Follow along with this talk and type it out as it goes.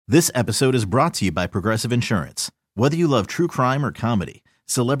This episode is brought to you by Progressive Insurance. Whether you love true crime or comedy,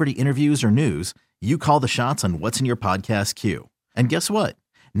 celebrity interviews or news, you call the shots on what's in your podcast queue. And guess what?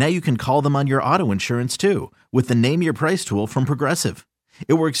 Now you can call them on your auto insurance too with the Name Your Price tool from Progressive.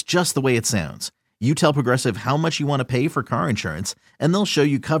 It works just the way it sounds. You tell Progressive how much you want to pay for car insurance, and they'll show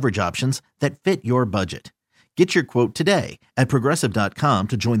you coverage options that fit your budget. Get your quote today at Progressive.com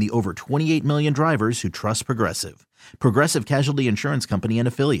to join the over 28 million drivers who trust Progressive. Progressive Casualty Insurance Company and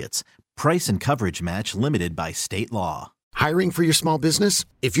Affiliates. Price and coverage match limited by state law. Hiring for your small business?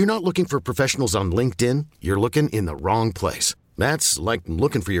 If you're not looking for professionals on LinkedIn, you're looking in the wrong place. That's like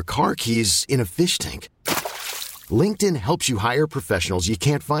looking for your car keys in a fish tank. LinkedIn helps you hire professionals you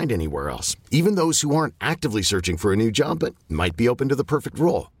can't find anywhere else, even those who aren't actively searching for a new job but might be open to the perfect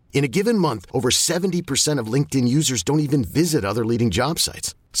role. In a given month, over 70% of LinkedIn users don't even visit other leading job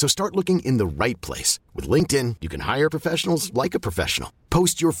sites. So start looking in the right place. With LinkedIn, you can hire professionals like a professional.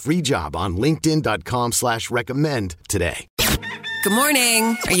 Post your free job on linkedin.com/recommend today. Good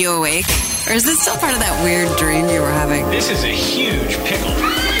morning. Are you awake? Or is this still part of that weird dream you were having? This is a huge pickle.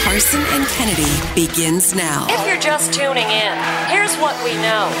 Carson and Kennedy begins now. If you're just tuning in, here's what we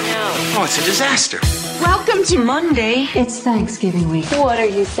know. Oh, it's a disaster. Welcome to Monday. It's Thanksgiving week. What are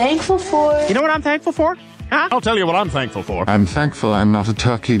you thankful for? You know what I'm thankful for? Huh? I'll tell you what I'm thankful for. I'm thankful I'm not a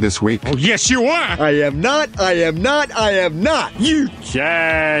turkey this week. Oh, yes, you are. I am not. You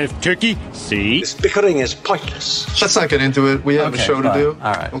jive turkey. See? This bickering is pointless. Let's not get into it. We have a show to do.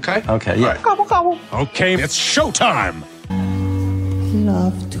 All right. Okay? Okay, yeah. Right. Gobble, gobble. Okay, it's showtime.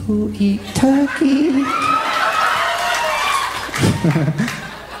 Love to eat turkey.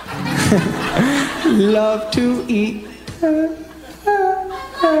 Love to eat turkey.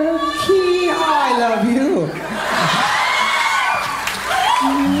 I love you.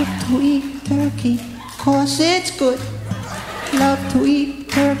 Love to eat turkey, 'cause it's good. Love to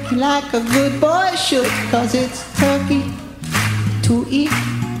eat turkey like a good boy should, 'cause it's turkey to eat.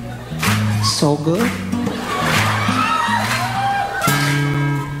 So good.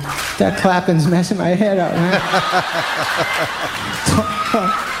 That clapping's messing my head up, man.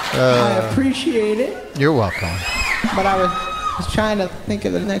 I appreciate it. You're welcome. But I was trying to think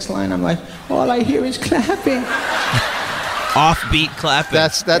of the next line. I'm like, all I hear is clapping. Offbeat clapping.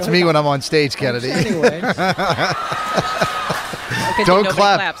 That's me when I'm on stage, Kennedy. Anyway. Don't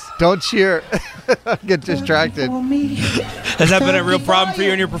clap. Claps. Don't cheer. Get distracted. Has that been a real problem for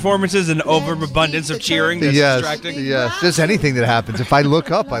you in your performances? An overabundance of cheering that's distracting? Yes. Just anything that happens. If I look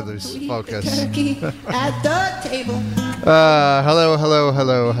up, I lose focus. At the table. Hello.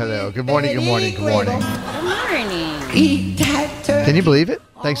 Good morning. Good morning. Eat that turkey. Can you believe it?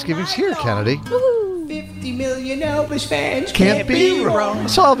 Thanksgiving's here, Kennedy. 50 million Elvis fans Can't be wrong. I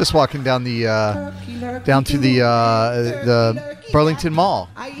saw Elvis walking down the down to the Burlington Mall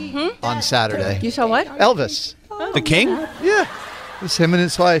on Saturday. You saw what? Elvis. The king? Yeah. It was him and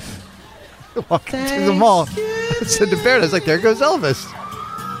his wife walking through the mall. I said to Barrett, I was like, there goes Elvis.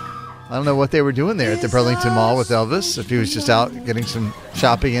 I don't know what they were doing there at the Burlington Mall with Elvis, if he was just out getting some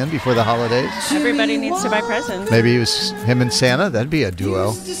shopping in before the holidays. Everybody needs to buy presents. Maybe it was him and Santa. That'd be a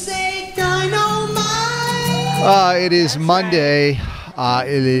duo. It is Monday,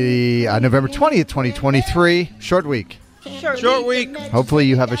 November 20th, 2023. Short week. Short week. Hopefully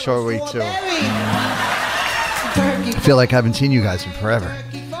you have a short week, too. I feel like I haven't seen you guys in forever.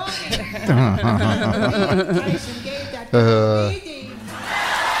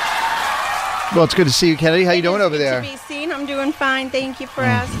 Well, it's good to see you, Kennedy. How you doing over there? To be seen. I'm doing fine. Thank you for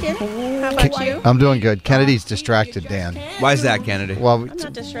asking. How about you? I'm doing good. Kennedy's distracted, Dan. Why is that, Kennedy? Well, I'm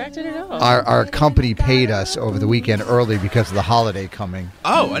not distracted at all. Our company paid us over the weekend early because of the holiday coming.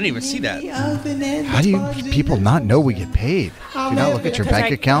 Oh, I didn't even see that. How do you people not know we get paid? Do you not look at your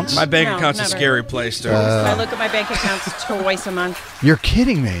bank accounts? My bank account's a scary place, too. I look at my bank accounts twice a month. You're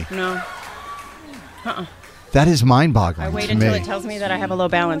kidding me. No. That is mind-boggling. I wait to until me. it tells me that I have a low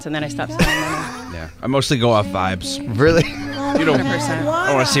balance, and then I stop spending money. Yeah, I mostly go off vibes. Really? You don't. 100%.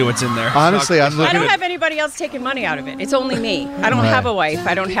 I want to see what's in there. Honestly, I'm looking. I don't have anybody else taking money out of it. It's only me. I don't have a wife.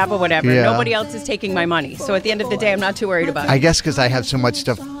 I don't have a whatever. Yeah. Nobody else is taking my money. So at the end of the day, I'm not too worried about it. I guess because I have so much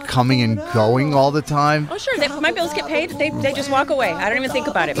stuff coming and going all the time. Oh, sure. My bills get paid. They just walk away. I don't even think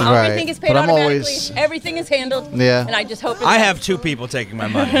about it. Right. Everything is paid But I'm automatically. always- Everything is handled. Yeah. And I just hope. I have two people taking my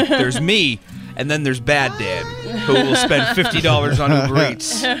money. There's me, and then there's Bad Dad, who will spend $50 on Uber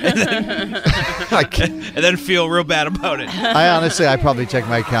Eats, and then feel real bad about it. I honestly, I probably check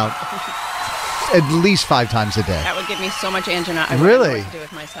my account at least 5 times a day. That would give me so much angina. I Really? wouldn't know what to do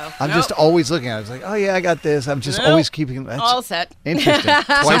with myself. I'm Nope. just always looking at it. I was like, oh, yeah, I got this. I'm just always keeping that's all set. Interesting.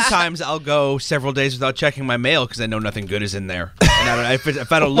 Sometimes I'll go several days without checking my mail because I know nothing good is in there. And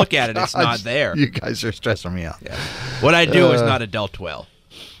if I don't look at it, it's not there. You guys are stressing me out. Yeah. What I do is not adult well.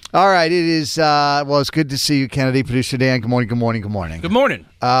 All right, it is, it's good to see you, Kennedy. Producer Dan, good morning, good morning, good morning. Good morning.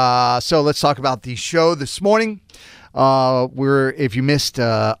 So let's talk about the show this morning. If you missed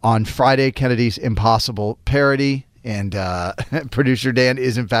on Friday, Kennedy's Impossible parody, and producer Dan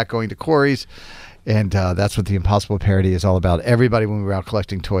is in fact going to Corey's, and that's what the Impossible parody is all about. Everybody, when we were out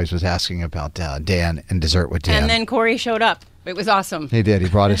collecting toys, was asking about Dan and Dessert with Dan. And then Corey showed up. It was awesome. He did. He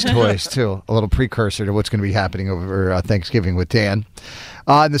brought his toys, too. A little precursor to what's going to be happening over Thanksgiving with Dan.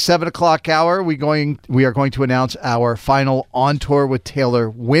 In the 7 o'clock hour, we are going to announce our final On Tour with Taylor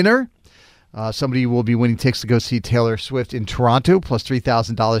winner. Somebody will be winning tickets to go see Taylor Swift in Toronto, plus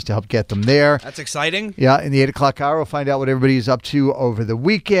 $3,000 to help get them there. That's exciting. Yeah, in the 8 o'clock hour, we'll find out what everybody is up to over the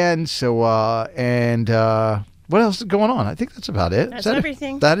weekend. So, what else is going on? I think that's about it. That's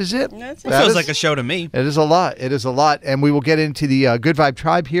everything. That is it. That's it. Feels like a show to me. It is a lot. It is a lot. And we will get into the Good Vibe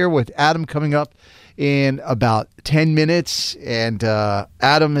Tribe here with Adam coming up in about 10 minutes. And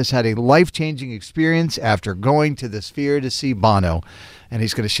Adam has had a life-changing experience after going to the Sphere to see Bono. And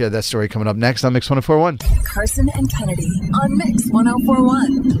he's going to share that story coming up next on Mix 104.1. Carson and Kennedy on Mix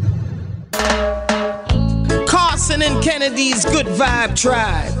 104.1. Carson and Kennedy's Good Vibe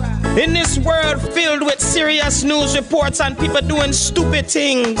Tribe. In this world filled with serious news reports and people doing stupid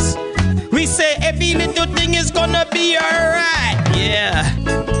things, we say every little thing is gonna be alright. Yeah.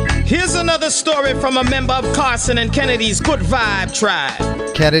 Here's another story from a member of Carson and Kennedy's Good Vibe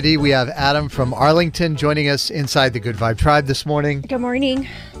Tribe. Kennedy, we have Adam from Arlington joining us inside the Good Vibe Tribe this morning. Good morning.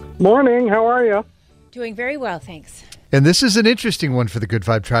 Morning. How are you? Doing very well, thanks. And this is an interesting one for the Good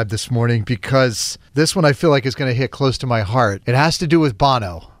Vibe Tribe this morning because this one I feel like is going to hit close to my heart. It has to do with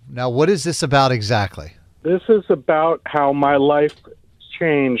Bono. Now, what is this about exactly? This is about how my life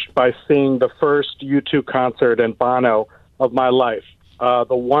changed by seeing the first U2 concert and Bono of my life.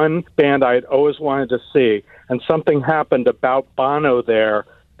 The one band I had always wanted to see, and something happened about Bono there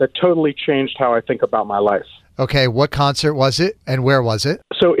that totally changed how I think about my life. Okay, what concert was it, and where was it?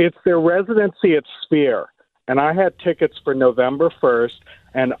 So it's their residency at Sphere, and I had tickets for November 1st,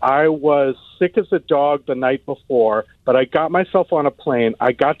 and I was sick as a dog the night before, but I got myself on a plane.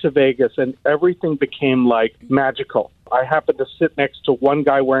 I got to Vegas, and everything became, like, magical. I happened to sit next to one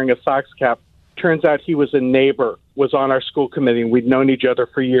guy wearing a Sox cap. Turns out he was a neighbor, was on our school committee, and we'd known each other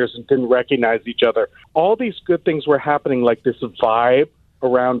for years and didn't recognize each other. All these good things were happening, like this vibe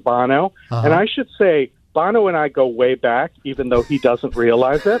around Bono. Uh-huh. And I should say, Bono and I go way back, even though he doesn't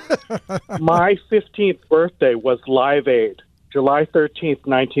realize it. My 15th birthday was Live Aid, July 13th,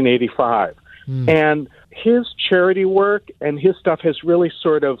 1985. And his charity work and his stuff has really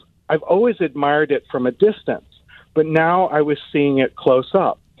sort of, I've always admired it from a distance, but now I was seeing it close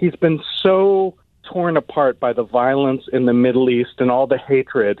up. He's been so torn apart by the violence in the Middle East and all the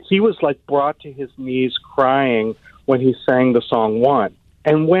hatred. He was like brought to his knees crying when he sang the song One.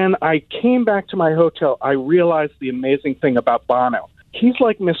 And when I came back to my hotel, I realized the amazing thing about Bono. He's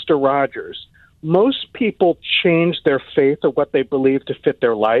like Mr. Rogers. Most people change their faith or what they believe to fit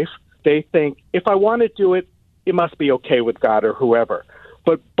their life. They think, if I want to do it, it must be okay with God or whoever.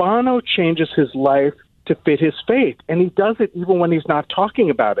 But Bono changes his life to fit his faith, and he does it even when he's not talking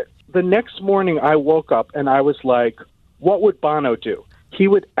about it. The next morning I woke up and I was like, what would Bono do? He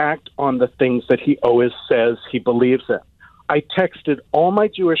would act on the things that he always says he believes in. I texted all my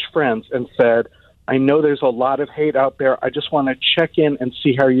Jewish friends and said, I know there's a lot of hate out there. I just want to check in and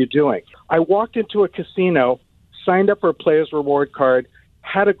see how you're doing. I walked into a casino, signed up for a player's reward card,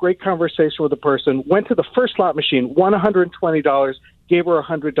 had a great conversation with a person, went to the first slot machine, won $120, gave her a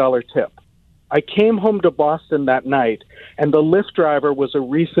 $100 tip. I came home to Boston that night, and the Lyft driver was a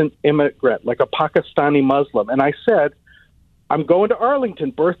recent immigrant, like a Pakistani Muslim. And I said, I'm going to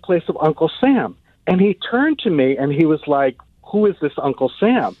Arlington, birthplace of Uncle Sam. And he turned to me, and he was like, who is this Uncle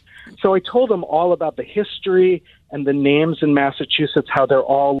Sam? So I told him all about the history and the names in Massachusetts, how they're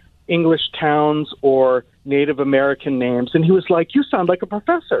all English towns or Native American names. And he was like, you sound like a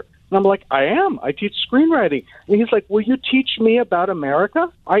professor. And I'm like, I am. I teach screenwriting. And he's like, will you teach me about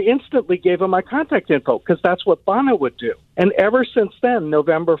America? I instantly gave him my contact info because that's what Bono would do. And ever since then,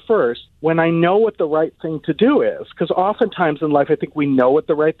 November 1st, when I know what the right thing to do is, because oftentimes in life I think we know what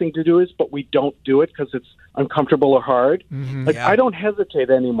the right thing to do is, but we don't do it because it's uncomfortable or hard. I don't hesitate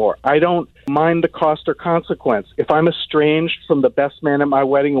anymore. I don't mind the cost or consequence. If I'm estranged from the best man at my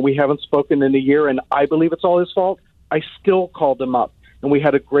wedding and we haven't spoken in a year and I believe it's all his fault, I still called him up. and we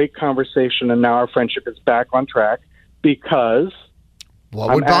had a great conversation, and now our friendship is back on track because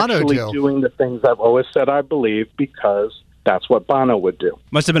what would I'm Bono actually do? doing the things I've always said I believe because that's what Bono would do.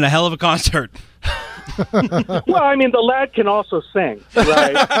 Must have been a hell of a concert. Well, I mean, the lad can also sing,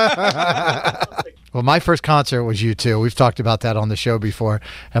 right? Well, my first concert was U2. We've talked about that on the show before.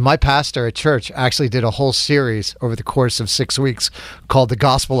 And my pastor at church actually did a whole series over the course of 6 weeks called The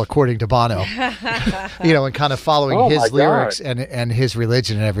Gospel According to Bono. And kind of following his lyrics and his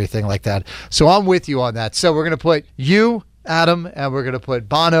religion and everything like that. So I'm with you on that. So we're going to put you, Adam, and we're going to put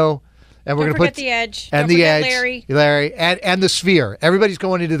Bono. And we're Don't going to forget put the Edge. And Don't the forget Edge, Larry, and the Sphere. Everybody's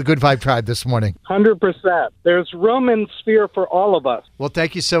going into the Good Vibe Tribe this morning. 100%. There's room in Sphere for all of us. Well,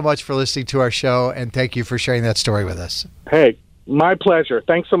 thank you so much for listening to our show, and thank you for sharing that story with us. Hey, my pleasure.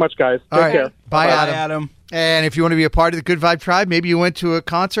 Thanks so much, guys. Take care. Bye, Adam. Adam. And if you want to be a part of the Good Vibe Tribe, maybe you went to a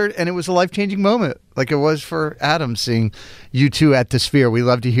concert and it was a life-changing moment, like it was for Adam seeing U2 at the Sphere. We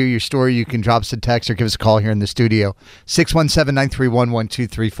love to hear your story. You can drop us a text or give us a call here in the studio.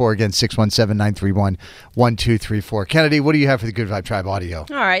 617-931-1234. Again, 617-931-1234. Kennedy, what do you have for the Good Vibe Tribe audio?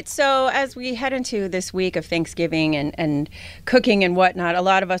 All right. So as we head into this week of Thanksgiving and cooking and whatnot, a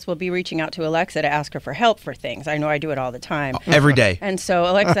lot of us will be reaching out to Alexa to ask her for help for things. I know I do it all the time. Every day. And so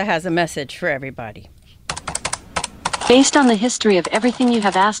Alexa has a message for everybody. Based on the history of everything you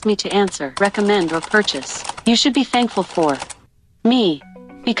have asked me to answer, recommend, or purchase, you should be thankful for me.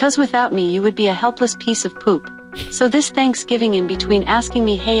 Because without me, you would be a helpless piece of poop. So this Thanksgiving, in between asking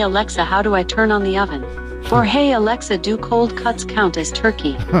me, hey Alexa, how do I turn on the oven? Or hey Alexa, do cold cuts count as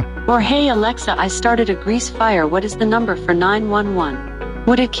turkey? Or hey Alexa, I started a grease fire, what is the number for 911?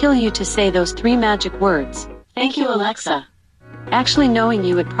 Would it kill you to say those 3 magic words? Thank you, Alexa. Actually, knowing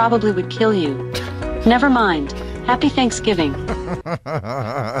you, it probably would kill you. Never mind. Happy Thanksgiving.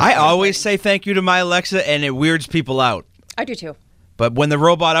 I always say thank you to my Alexa, and it weirds people out. I do too. But when the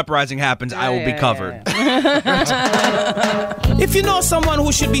robot uprising happens, I will be covered. If you know someone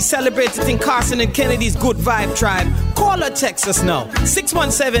who should be celebrated in Carson and Kennedy's Good Vibe Tribe, call or text us now.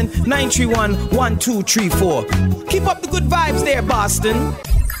 617-931-1234. Keep up the good vibes there, Boston.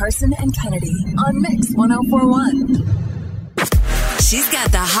 Carson and Kennedy on Mix 1041. She's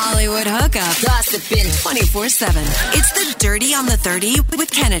got the Hollywood hookup. Gossiping 24/7. It's the Dirty on the 30 with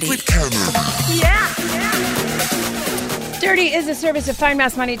Kennedy. Yeah. Dirty is a service of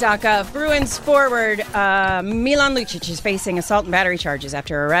FindMassMoney.gov. Bruins forward Milan Lucic is facing assault and battery charges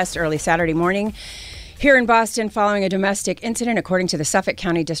after arrest early Saturday morning here in Boston following a domestic incident, according to the Suffolk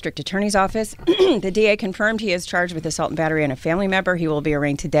County District Attorney's Office. The DA confirmed he is charged with assault and battery on a family member. He will be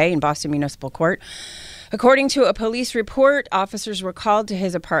arraigned today in Boston Municipal Court. According to a police report, officers were called to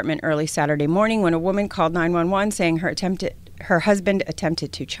his apartment early Saturday morning when a woman called 911 saying her husband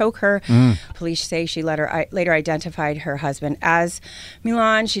attempted to choke her. Police say she later identified her husband as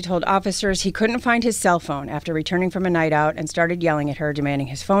Milan. She told officers he couldn't find his cell phone after returning from a night out and started yelling at her, demanding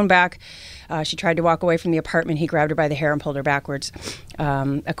his phone back. She tried to walk away from the apartment. He grabbed her by the hair and pulled her backwards.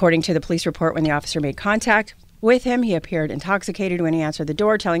 According to the police report, when the officer made contact with him, he appeared intoxicated when he answered the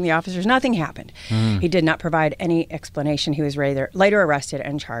door, telling the officers nothing happened. He did not provide any explanation. He was later arrested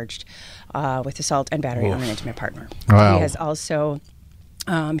and charged with assault and battery on an intimate partner. Wow. He has also...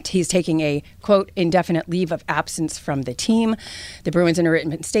 he's taking a, quote, indefinite leave of absence from the team. The Bruins, in a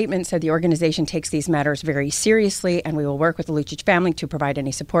written statement, said the organization takes these matters very seriously, and we will work with the Lucic family to provide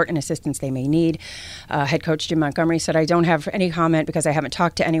any support and assistance they may need. Head coach Jim Montgomery said, I don't have any comment because I haven't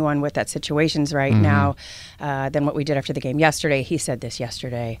talked to anyone with that situations right now than what we did after the game yesterday. He said this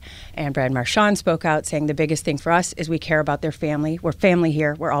yesterday. And Brad Marchand spoke out saying the biggest thing for us is we care about their family. We're family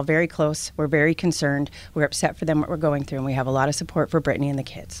here. We're all very close. We're very concerned. We're upset for them, what we're going through, and we have a lot of support for Brittany and the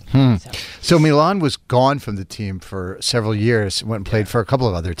kids. So Milan was gone from the team for several years, went and played for a couple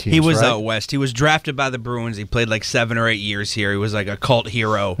of other teams. He was right? out west. He was drafted by the Bruins. He played like 7 or 8 years here. He was like a cult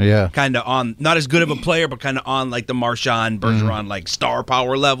hero. Yeah. Kind of on, not as good of a player, but kind of on like the Marchand, Bergeron, like star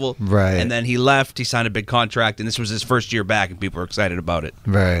power level. Right. And then he left. He signed a big contract, and this was his first year back, and people were excited about it.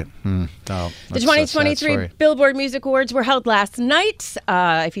 Right. The 2023 Billboard Music Awards were held last night.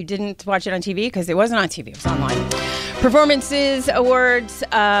 If you didn't watch it on TV, because it wasn't on TV, it was online. Performances Awards,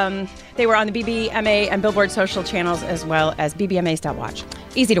 they were on the BBMA and Billboard social channels as well as bbma.watch.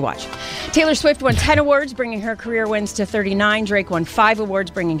 Easy to watch. Taylor Swift won 10 awards, bringing her career wins to 39. Drake won 5 awards,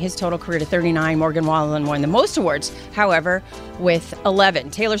 bringing his total career to 39. Morgan Wallen won the most awards, however, with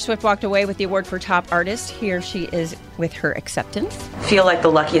 11. Taylor Swift walked away with the award for top artist. Here she is with her acceptance. Feel like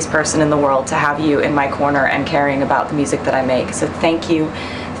the luckiest person in the world to have you in my corner and caring about the music that I make. So thank you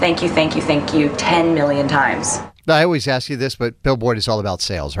 10 million times. I always ask you this, but Billboard is all about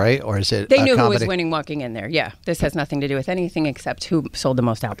sales, right? Or is it They knew comedy? who was winning walking in there. Yeah. This has nothing to do with anything except who sold the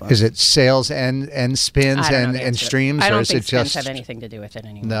most albums. Is it sales and spins I don't know the and answer. streams? I don't or is think it spins just have anything to do with it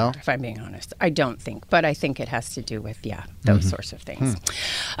anymore, No? if I'm being honest. I don't think. But I think it has to do with, those sorts of things.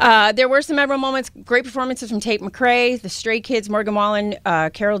 There were some memorable moments. Great performances from Tate McRae, the Stray Kids, Morgan Wallen,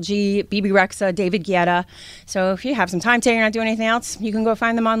 Carol G, BB Rexa, David Guetta. So if you have some time today, you're not doing anything else, you can go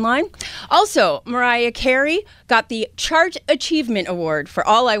find them online. Also, Mariah Carey got the Chart Achievement Award for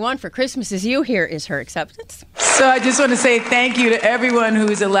All I Want for Christmas Is You. Here is her acceptance. So I just want to say thank you to everyone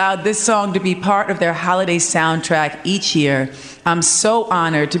who's allowed this song to be part of their holiday soundtrack each year. I'm so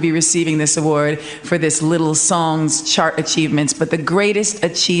honored to be receiving this award for this little song's chart achievements, but the greatest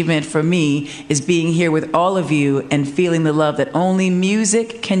achievement for me is being here with all of you and feeling the love that only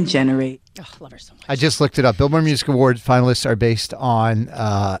music can generate. Oh, love her so much. I just looked it up. Billboard Music Awards finalists are based on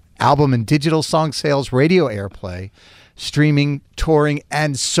album and digital song sales, radio airplay, streaming, touring,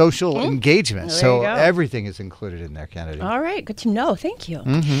 and social engagement. Well, there So you go. everything is included in there, Kennedy. All right, good to know. Thank you.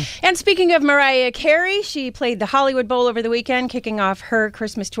 Mm-hmm. And speaking of Mariah Carey, she played the Hollywood Bowl over the weekend, kicking off her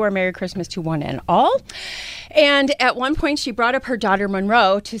Christmas tour, Merry Christmas to One and All. And at one point, she brought up her daughter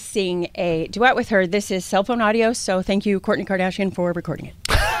Monroe to sing a duet with her. This is cell phone audio, so thank you, Kourtney Kardashian, for recording it.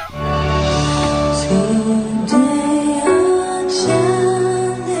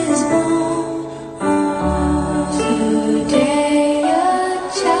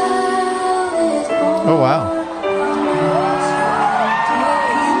 Oh, wow.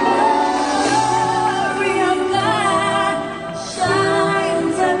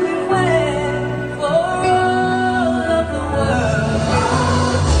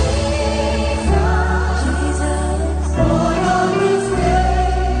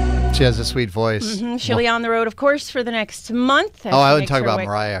 She has a sweet voice. Mm-hmm. She'll be on the road, of course, for the next month. as Oh, I she wouldn't makes talk her about way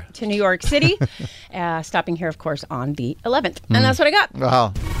Mariah. To New York City, stopping here, of course, on the 11th. Mm. And that's what I got.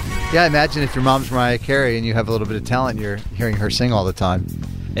 Wow. Yeah, imagine if your mom's Mariah Carey and you have a little bit of talent, you're hearing her sing all the time.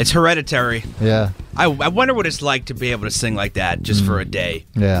 It's hereditary. Yeah. I wonder what it's like to be able to sing like that just for a day.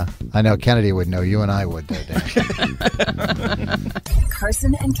 Yeah. I know Kennedy would know. You and I would, though, Dan.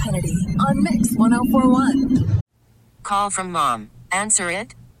 Carson and Kennedy on Mix 104.1. Call from mom. Answer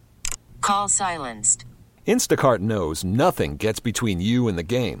it. Call silenced. Instacart knows nothing gets between you and the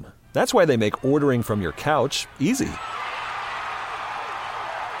game. That's why they make ordering from your couch easy.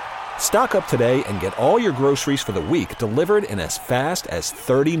 Stock up today and get all your groceries for the week delivered in as fast as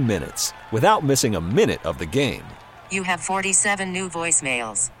 30 minutes without missing a minute of the game. You have 47 new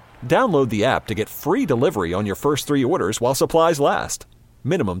voicemails. Download the app to get free delivery on your first 3 orders while supplies last.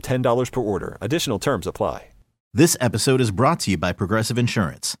 Minimum $10 per order. Additional terms apply. This episode is brought to you by Progressive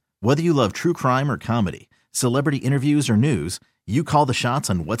Insurance. Whether you love true crime or comedy, celebrity interviews or news, you call the shots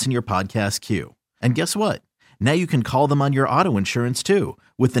on what's in your podcast queue. And guess what? Now you can call them on your auto insurance too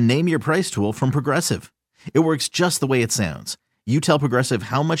with the Name Your Price tool from Progressive. It works just the way it sounds. You tell Progressive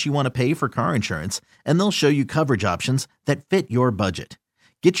how much you want to pay for car insurance, and they'll show you coverage options that fit your budget.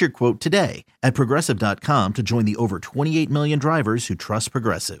 Get your quote today at Progressive.com to join the over 28 million drivers who trust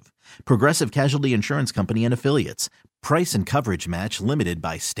Progressive. Progressive Casualty Insurance Company and Affiliates. Price and coverage match limited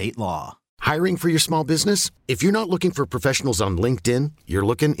by state law. Hiring for your small business? If you're not looking for professionals on LinkedIn, you're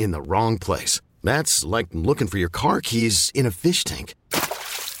looking in the wrong place. That's like looking for your car keys in a fish tank.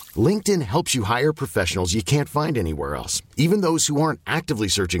 LinkedIn helps you hire professionals you can't find anywhere else, even those who aren't actively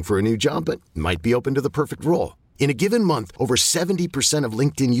searching for a new job but might be open to the perfect role. In a given month, over 70% of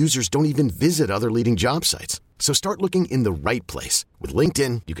LinkedIn users don't even visit other leading job sites. So start looking in the right place. With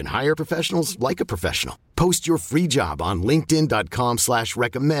LinkedIn, you can hire professionals like a professional. Post your free job on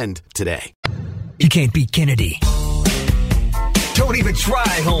linkedin.com/recommend today. You can't beat Kennedy. Don't even try,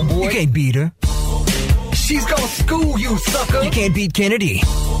 homeboy. You can't beat her. She's gonna school you, sucker. You can't beat Kennedy.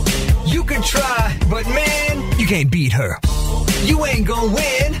 You can try, but man, you can't beat her. You ain't gonna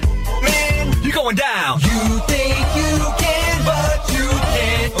win, man. You're going down. You think you can, but you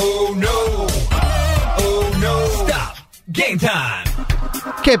can't. Oh no. Oh no. Stop. Game time.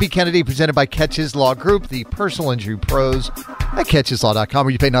 Can't Be Kennedy, presented by Catches Law Group, the personal injury pros at catcheslaw.com,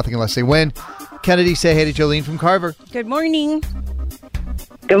 where you pay nothing unless they win. Kennedy, say hey to Jolene from Carver. Good morning.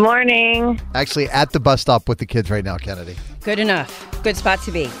 Good morning. Actually, at the bus stop with the kids right now, Kennedy. Good enough. Good spot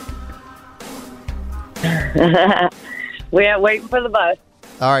to be. We're waiting for the bus.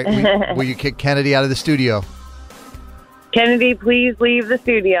 All right. Will you kick Kennedy out of the studio? Kennedy, please leave the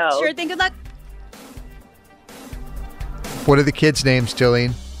studio. Sure thing. Good luck. What are the kids' names,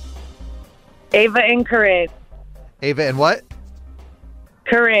 Jolene? Ava and Corinne. Ava and what?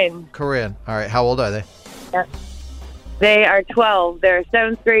 Corinne. Corinne. All right. How old are they? Yep. They are 12. They're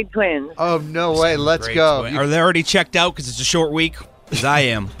 7th grade twins. Oh, no way. Let's go. Are they already checked out because it's a short week? Because I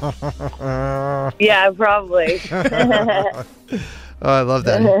am. Yeah, probably. Oh, I love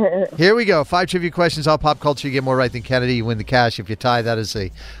that. Here we go. 5 trivia questions, all pop culture. You get more right than Kennedy, you win the cash. If you tie, that is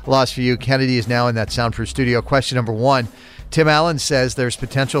a loss for you. Kennedy is now in that soundproof studio. Question number 1. Tim Allen says there's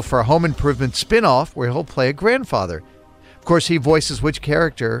potential for a home improvement spin-off where he'll play a grandfather. Of course, he voices which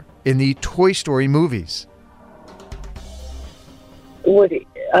character in the Toy Story movies? Woody.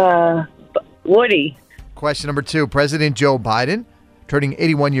 Woody. Question number 2. President Joe Biden, turning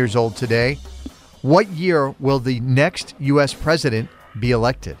 81 years old today. What year will the next U.S. president be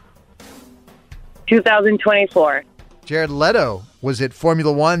elected? 2024. Jared Leto was at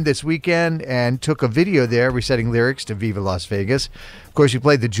Formula One this weekend and took a video there reciting lyrics to Viva Las Vegas. Of course, he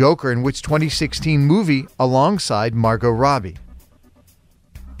played the Joker in which 2016 movie alongside Margot Robbie?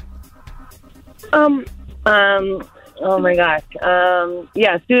 Oh my gosh.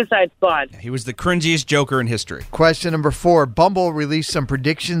 Yeah, Suicide Squad. He was the cringiest Joker in history. Question number 4. Bumble released some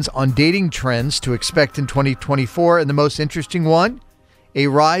predictions on dating trends to expect in 2024. And the most interesting one, a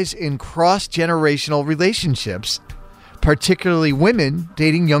rise in cross-generational relationships, particularly women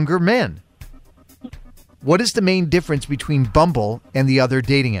dating younger men. What is the main difference between Bumble and the other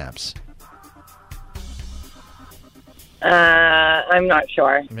dating apps? I'm not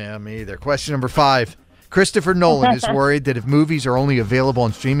sure. Yeah, me either. Question number 5. Christopher Nolan is worried that if movies are only available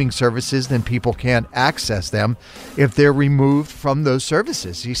on streaming services, then people can't access them if they're removed from those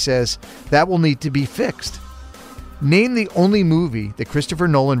services. He says that will need to be fixed. Name the only movie that Christopher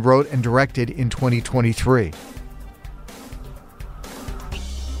Nolan wrote and directed in 2023.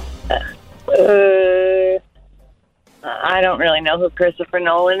 I don't really know who Christopher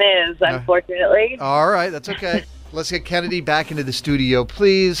Nolan is, unfortunately. All right, that's okay. Let's get Kennedy back into the studio,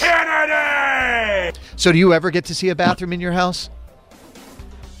 please. Kennedy! So do you ever get to see a bathroom in your house?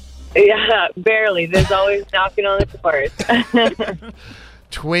 Yeah, barely. There's always knocking on the doors.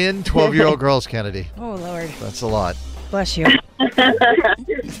 Twin 12-year-old girls, Kennedy. Oh, Lord. That's a lot. Bless you.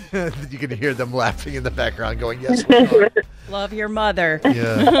 You can hear them laughing in the background going, yes, Lord. Love your mother.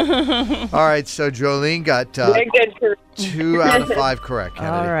 Yeah. All right, so Jolene got 2 out of 5 correct,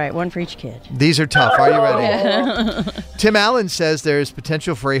 Kennedy. All right, one for each kid. These are tough. Are you ready? Tim Allen says there's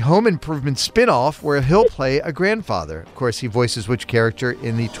potential for a home improvement spin-off where he'll play a grandfather. Of course, he voices which character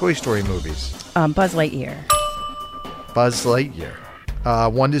in the Toy Story movies? Buzz Lightyear. Buzz Lightyear.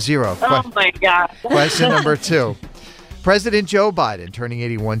 1-0. Oh, my God. Question number 2. President Joe Biden, turning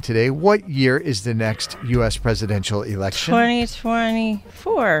 81 today. What year is the next U.S. presidential election?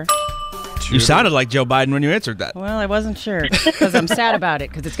 2024. You sounded like Joe Biden when you answered that. Well, I wasn't sure because I'm sad about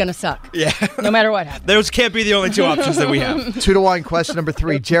it because it's going to suck. Yeah. No matter what happens. Those can't be the only 2 options that we have. 2-1. Question number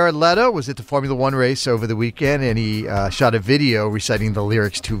 3. Jared Leto was at the Formula One race over the weekend, and he shot a video reciting the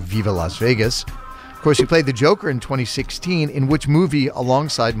lyrics to Viva Las Vegas. Of course, he played the Joker in 2016. In which movie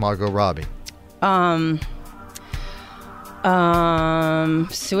alongside Margot Robbie?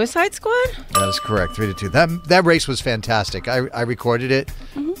 Suicide Squad? That is correct. 3-2. That race was fantastic. I recorded it.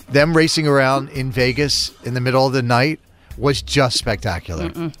 Mm-hmm. Them racing around in Vegas in the middle of the night was just spectacular.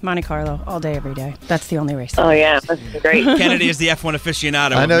 Monte Carlo, all day, every day. That's the only race. Oh, yeah. That's great. Kennedy is the F1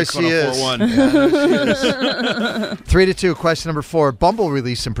 aficionado. I know she is. 3-2. Question number 4. Bumble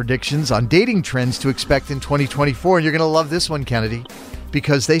released some predictions on dating trends to expect in 2024. And you're going to love this one, Kennedy,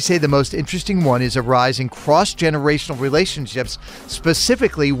 because they say the most interesting one is a rise in cross-generational relationships,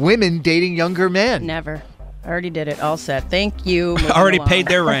 specifically women dating younger men. Never. I already did it. All set. Thank you. Already paid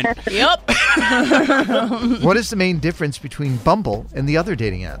their rent. Yep. What is the main difference between Bumble and the other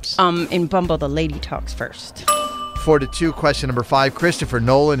dating apps? In Bumble, the lady talks first. 4-2. Question number 5. Christopher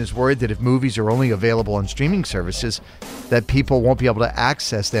Nolan is worried that if movies are only available on streaming services, that people won't be able to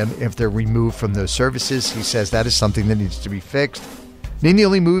access them if they're removed from those services. He says that is something that needs to be fixed. Name the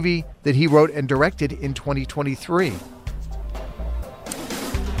only movie that he wrote and directed in 2023.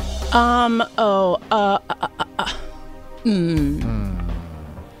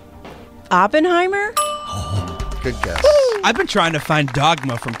 Oppenheimer? Good guess. I've been trying to find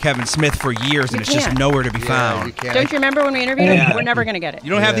Dogma from Kevin Smith for years, and it's just nowhere to be found. You can't. Don't you remember when we interviewed him? We're never going to get it. You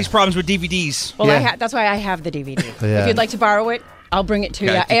don't have these problems with DVDs. Well, that's why I have the DVD. Yeah. If you'd like to borrow it, I'll bring it to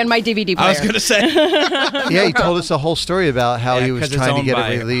you, and my DVD player. I was going to say. Yeah, he told us a whole story about how he was 'cause trying to it's get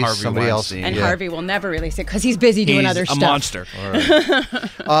owned it by released. Harvey Somebody else. Weinstein. And Harvey will never release it because he's busy doing other stuff. He's a monster. All right.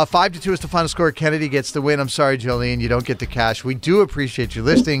 5-2 is the final score. Kennedy gets the win. I'm sorry, Jolene, you don't get the cash. We do appreciate you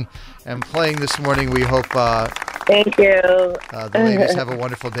listening and playing this morning. We hope Thank you. The ladies have a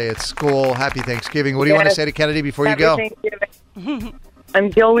wonderful day at school. Happy Thanksgiving. What do you want to say to Kennedy before you go? Thanksgiving. I'm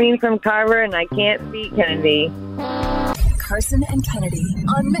Jolene from Carver, and I can't beat Kennedy. Carson and Kennedy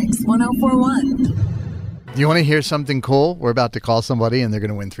on Mix 104.1. Do you want to hear something cool? We're about to call somebody, and they're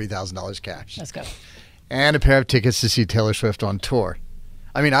going to win $3,000 cash. Let's go. And a pair of tickets to see Taylor Swift on tour.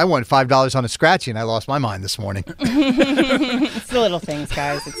 I mean, I won $5 on a scratchy, and I lost my mind this morning. It's the little things,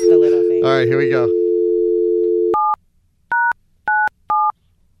 guys. It's the little things. All right, here we go.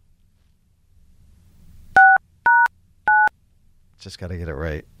 Just got to get it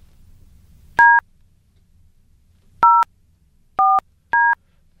right.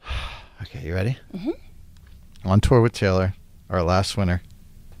 Okay, you ready? Mm-hmm. On tour with Taylor, our last winner.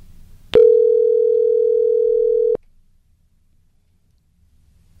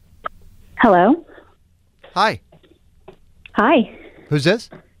 Hello. Hi. Hi. Who's this?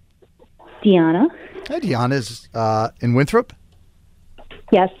 Deanna. Hi, Deanna. Is in Winthrop?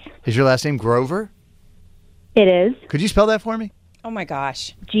 Yes. Is your last name Grover? It is. Could you spell that for me? Oh, my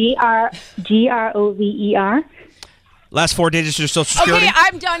gosh. Grover. Last 4 digits of your social security? Okay,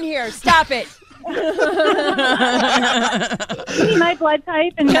 I'm done here. Stop it. See my blood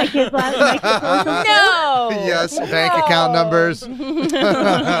type and my kids' last name. No. Yes, bank account numbers.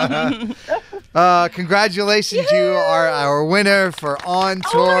 Congratulations, you are our winner for On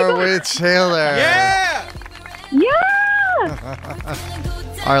Tour with Taylor. Yeah! Yeah!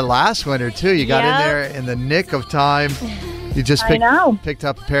 Our last winner, too. You got in there in the nick of time. You just picked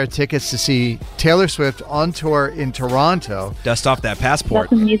up a pair of tickets to see Taylor Swift on tour in Toronto. Dust off that passport.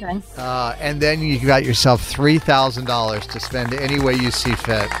 That's amazing. And then you got yourself $3,000 to spend any way you see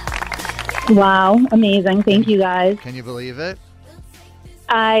fit. Wow, amazing. Thank you, guys. Can you believe it?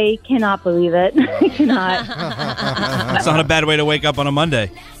 I cannot believe it. I cannot. It's not a bad way to wake up on a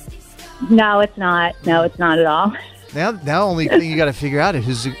Monday. No, it's not. No, it's not at all. Now only thing you got to figure out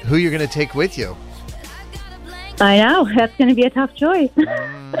is who you're going to take with you. I know. That's going to be a tough choice.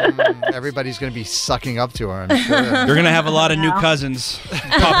 Everybody's going to be sucking up to her, I'm sure. You're going to have a lot of new cousins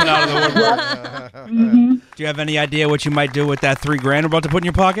popping out of the woodwork. Mm-hmm. Do you have any idea what you might do with that $3,000 we're about to put in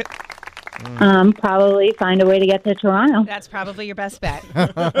your pocket? Probably find a way to get to Toronto. That's probably your best bet.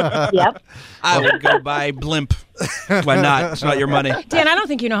 Yep. I would go buy Blimp. Why not? It's not your money. Dan, I don't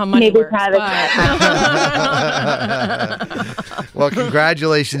think you know how money works. Well,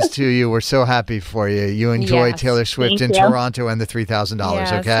 congratulations to you. We're so happy for you. You enjoy Taylor Swift in Toronto and the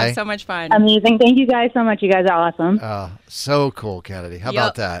 $3,000, okay? That's so much fun. Amazing. Thank you guys so much. You guys are awesome. So cool, Kennedy. How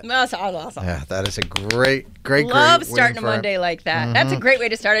about that? That's awesome. Yeah, that is a great Love starting a Monday like that. Mm-hmm. That's a great way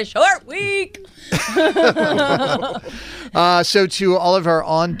to start a short week. So to all of our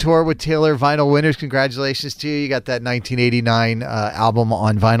On Tour with Taylor vinyl winners, congratulations to you. You got that 1989 album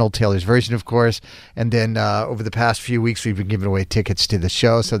on vinyl, Taylor's version, of course. And then over the past few weeks, we've been giving away tickets to the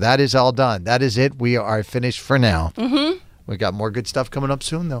show. So that is all done. That is it. We are finished for now. Mm-hmm. We got more good stuff coming up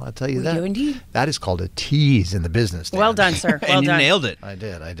soon, though. I'll tell you that. We do indeed. That is called a tease in the business. Dan. Well done, sir. Well and done. You nailed it. I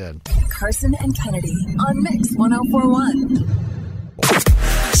did. Carson and Kennedy on Mix 104.1.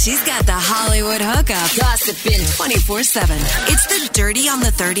 She's got the Hollywood hookup. Gossiping 24/7. It's the Dirty on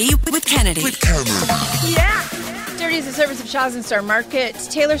the 30 with Kennedy. Yeah. Dirty is a service of Shaw's and Star Market.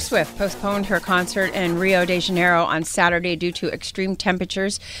 Taylor Swift postponed her concert in Rio de Janeiro on Saturday due to extreme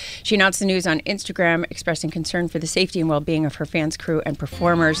temperatures. She announced the news on Instagram, expressing concern for the safety and well-being of her fans, crew, and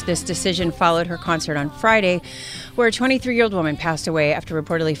performers. This decision followed her concert on Friday, where a 23-year-old woman passed away after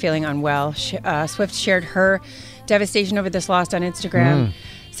reportedly feeling unwell. Swift shared her devastation over this loss on Instagram,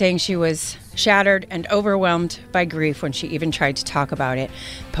 saying she was shattered and overwhelmed by grief when she even tried to talk about it.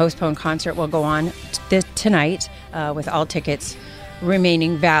 Postponed concert will go on tonight with all tickets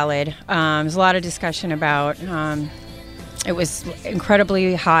remaining valid. There's a lot of discussion about it was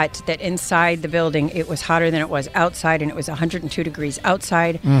incredibly hot, that inside the building it was hotter than it was outside, and it was 102 degrees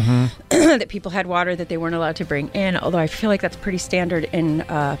outside. That people had water that they weren't allowed to bring in, although I feel like that's pretty standard in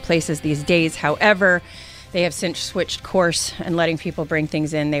places these days. However, they have since switched course and letting people bring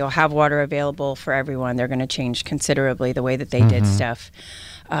things in. They will have water available for everyone. They're going to change considerably the way that they did stuff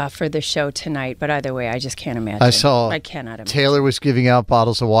for the show tonight. But either way, I just can't imagine. I cannot imagine. Taylor was giving out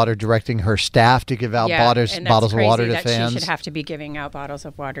bottles of water, directing her staff to give out bottles of water to fans. She should have to be giving out bottles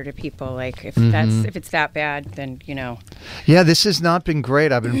of water to people. Like if it's that bad, then you know. Yeah, this has not been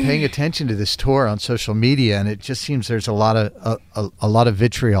great. I've been paying attention to this tour on social media, and it just seems there's a lot of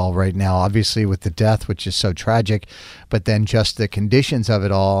vitriol right now. Obviously, with the death, which is so tragic, but then just the conditions of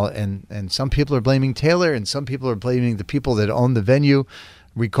it all, and some people are blaming Taylor, and some people are blaming the people that own the venue.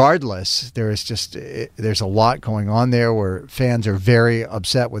 Regardless, there's a lot going on there where fans are very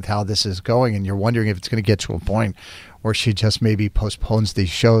upset with how this is going, and you're wondering if it's going to get to a point where she just maybe postpones these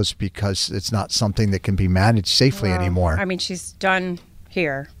shows because it's not something that can be managed safely anymore. I mean, she's done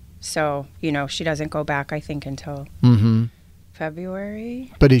here, so she doesn't go back, I think, until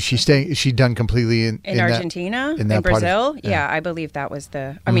February. But is she staying? Is she done completely in Argentina? In Brazil? Yeah, I believe that was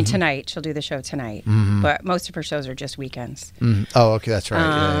the. I mean, tonight she'll do the show tonight. But most of her shows are just weekends. Oh, okay, that's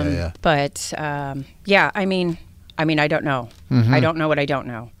right. Yeah. But yeah, I mean, I don't know. I don't know what I don't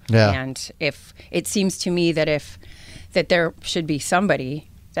know. Yeah. And if it seems to me that there should be somebody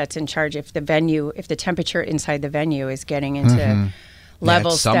that's in charge, if the temperature inside the venue is getting into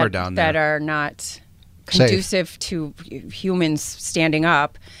levels that are not conducive to humans standing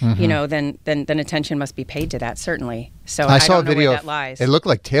up, then attention must be paid to that, certainly. So I saw don't a know video. Where that lies. It looked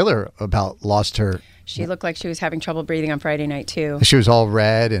like Taylor about lost her. She looked like she was having trouble breathing on Friday night too. She was all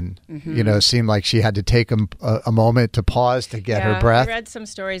red, and seemed like she had to take a moment to pause to get her breath. I read some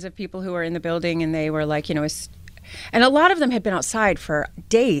stories of people who were in the building, and they were like, and a lot of them had been outside for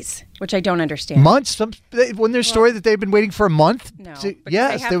days, which I don't understand. Months? Wasn't there a story that they've been waiting for a month? No.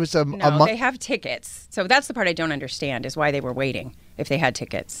 Yes, there was a month. They have tickets. So that's the part I don't understand, is why they were waiting if they had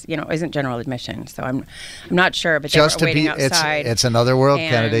tickets. Isn't general admission. So I'm not sure, but they were waiting outside. It's another world,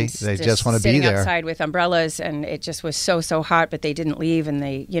 Kennedy. They just want to be there. Sitting outside with umbrellas, and it just was so hot, but they didn't leave, and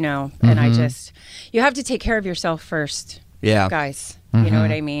they, and I just, you have to take care of yourself first. Yeah. Guys, you know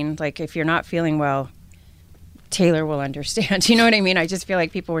what I mean? Like, if you're not feeling well, Taylor will understand. You know what I mean? I just feel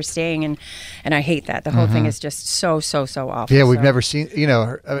like people were staying, and I hate that. The whole thing is just so awful. Yeah, we've never seen,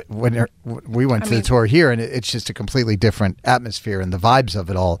 when we went to the tour here, and it's just a completely different atmosphere and the vibes of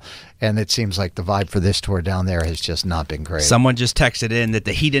it all. And it seems like the vibe for this tour down there has just not been great. Someone just texted in that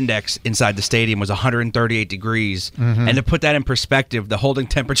the heat index inside the stadium was 138 degrees. And to put that in perspective, the holding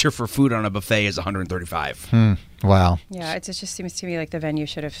temperature for food on a buffet is 135. Wow. Yeah, it just seems to me like the venue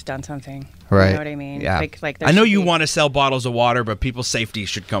should have done something. Right. You know what I mean? Yeah. Like I know you want to sell bottles of water, but people's safety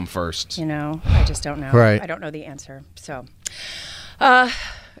should come first. I just don't know. Right. I don't know the answer. So,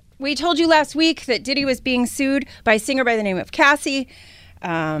 we told you last week that Diddy was being sued by a singer by the name of Cassie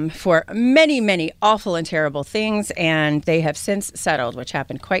for many awful and terrible things, and they have since settled, which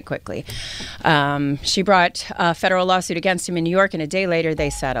happened quite quickly. She brought a federal lawsuit against him in New York, and a day later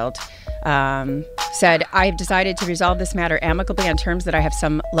they settled. Said, I've decided to resolve this matter amicably on terms that I have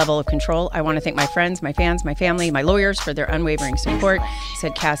some level of control. I want to thank my friends, my fans, my family, my lawyers for their unwavering support,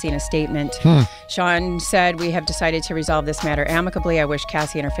 said Cassie in a statement. Sean said, we have decided to resolve this matter amicably. I wish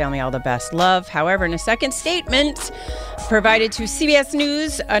Cassie and her family all the best love. However, in a second statement provided to CBS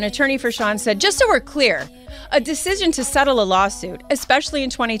News, an attorney for Sean said, just so we're clear, a decision to settle a lawsuit, especially in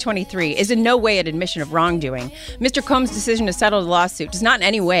 2023, is in no way an admission of wrongdoing. Mr. Combs' decision to settle the lawsuit does not in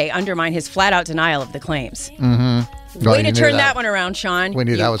any way undermine his flat-out denial of the claims. Way to turn that one around, Sean. We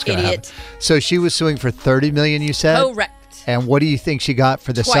knew that was going to happen. So she was suing for $30 million, you said? Correct. And what do you think she got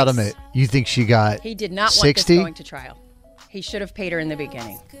for the settlement? You think she got He did not 60? want this going to trial. He should have paid her in the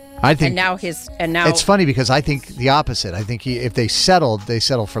beginning. I think. And now it's funny because I think the opposite. I think if they settled, they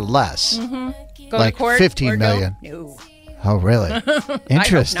settle for less. Go like to court $15 million. No. Oh, really?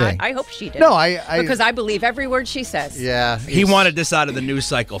 Interesting. I hope she did. No, I because I believe every word she says. Yeah. He wanted this out of the news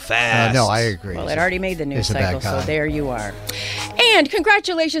cycle fast. No, I agree. Well, it already made the news cycle, so there you are. And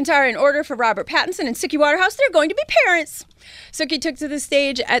congratulations are in order for Robert Pattinson and Suki Waterhouse. They're going to be parents. Suki took to the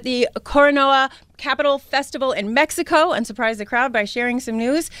stage at the Corona Capital Festival in Mexico and surprised the crowd by sharing some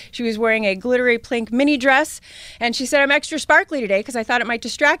news. She was wearing a glittery pink mini dress, and she said, I'm extra sparkly today because I thought it might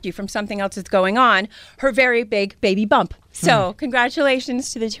distract you from something else that's going on, her very big baby bump. So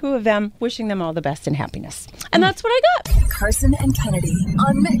congratulations to the two of them, wishing them all the best and happiness. And that's what I got. Carson and Kennedy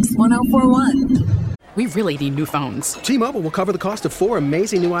on Mix 1041. We really need new phones. T-Mobile will cover the cost of 4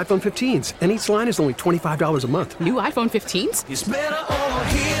 amazing new iPhone 15s, and each line is only $25 a month. New iPhone 15s? It's better over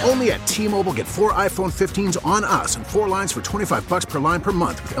here. Only at T-Mobile, get 4 iPhone 15s on us and 4 lines for $25 per line per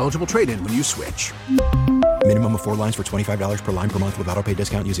month with eligible trade-in when you switch. Minimum of 4 lines for $25 per line per month with autopay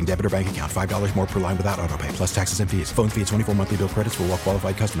discount using debit or bank account. $5 more per line without autopay, plus taxes and fees. Phone fee at 24 monthly bill credits for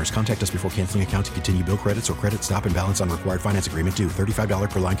well-qualified customers. Contact us before canceling account to continue bill credits or credit stop and balance on required finance agreement due. $35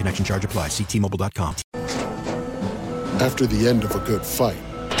 per line connection charge applies. See T-Mobile.com. After the end of a good fight,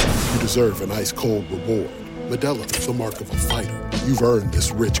 you deserve an ice-cold reward. Modelo is the mark of a fighter. You've earned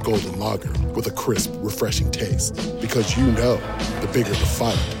this rich golden lager with a crisp, refreshing taste. Because you know, the bigger the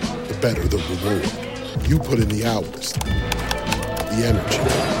fight, the better the reward. You put in the hours, the energy,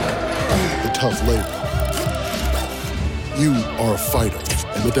 the tough labor. You are a fighter,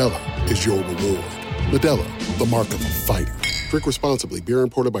 and Modelo is your reward. Modelo, the mark of a fighter. Drink responsibly. Beer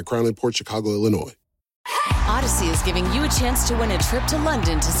imported by Crown Imports, Chicago, Illinois. Odyssey is giving you a chance to win a trip to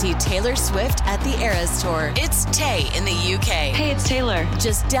London to see Taylor Swift at the Eras Tour. It's Tay in the UK. Hey, it's Taylor.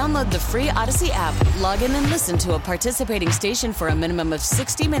 Just download the free Odyssey app, log in and listen to a participating station for a minimum of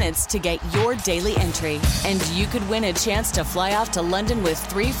 60 minutes to get your daily entry. And you could win a chance to fly off to London with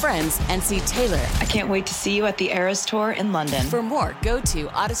 3 friends and see Taylor. I can't wait to see you at the Eras Tour in London. For more, go to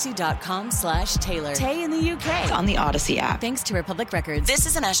odyssey.com/Taylor. Tay in the UK. It's on the Odyssey app. Thanks to Republic Records. This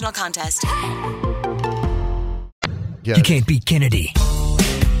is a national contest. Yes. You can't beat Kennedy.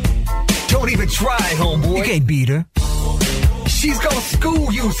 Don't even try, homeboy. You can't beat her. She's gonna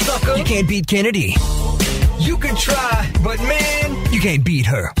school you, sucker. You can't beat Kennedy. You can try, but man, you can't beat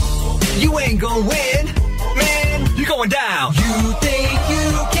her. You ain't gonna win, man. You're going down. You think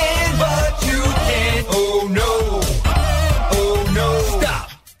you can, but you can't. Oh no. Oh no. Stop.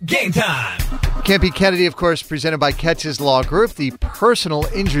 Game time. Can't Beat Kennedy, of course, presented by Catches Law Group, the personal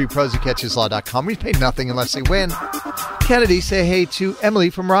injury pros at catcheslaw.com. We pay nothing unless they win. Kennedy, say hey to Emily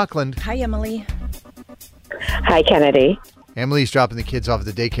from Rockland. Hi, Emily. Hi, Kennedy. Emily's dropping the kids off at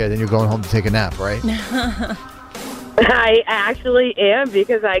the daycare, then you're going home to take a nap, right? I actually am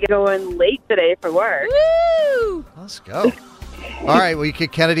because I go in late today for work. Woo! Let's go. All right, will you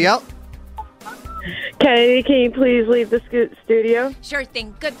kick Kennedy out? Kennedy, can you please leave the studio? Sure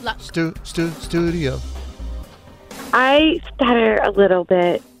thing. Good luck. Studio. I stutter a little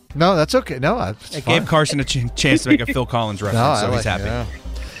bit. No, that's okay. No, it gave Carson a chance to make a Phil Collins reference, so he's happy. Yeah.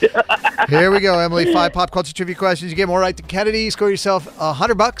 Here we go, Emily. 5 pop culture trivia questions. You get more right to Kennedy. Score yourself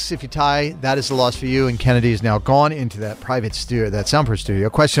 $100. If you tie, that is the loss for you. And Kennedy is now gone into that private studio, that soundproof studio.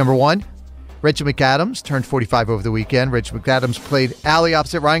 Question number 1. Rachel McAdams turned 45 over the weekend. Rachel McAdams played Allie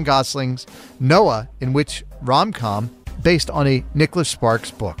opposite Ryan Gosling's Noah in which rom-com based on a Nicholas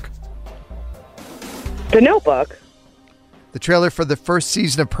Sparks book? The Notebook. The trailer for the first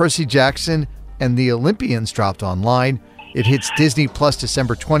season of Percy Jackson and the Olympians dropped online. It hits Disney Plus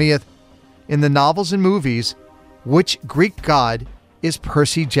December 20th. In the novels and movies, which Greek god is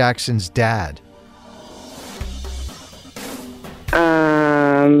Percy Jackson's dad?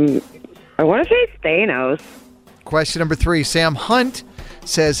 I want to say Thanos. Question number 3. Sam Hunt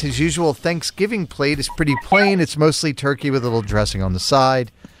says his usual Thanksgiving plate is pretty plain. It's mostly turkey with a little dressing on the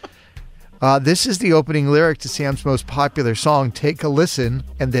side. This is the opening lyric to Sam's most popular song. Take a listen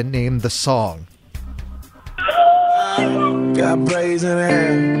and then name the song. Got braids in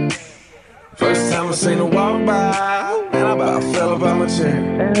her. First time I seen her walk by, and I about fell about my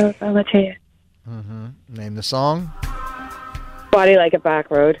chair. Mm-hmm. Name the song. Body Like a Back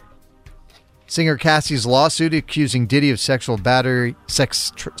Road. Singer Cassie's lawsuit accusing Diddy of sexual battery,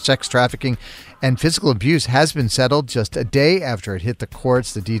 sex trafficking, and physical abuse has been settled just a day after it hit the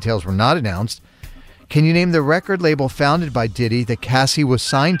courts. The details were not announced. Can you name the record label founded by Diddy that Cassie was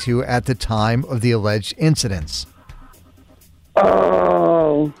signed to at the time of the alleged incidents?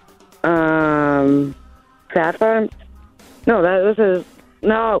 Oh, Fat Farm? No, that was his.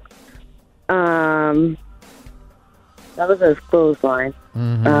 No, that was his clothesline.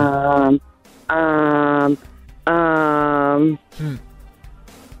 Mm-hmm.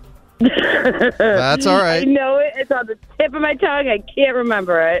 That's all right. I know it. It's on the tip of my tongue. I can't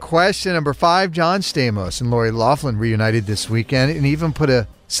remember it. Question number 5. John Stamos and Lori Loughlin reunited this weekend and even put a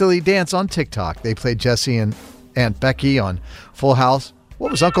silly dance on TikTok. They played Jesse and Aunt Becky on Full House.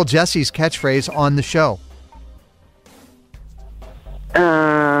 What was Uncle Jesse's catchphrase on the show?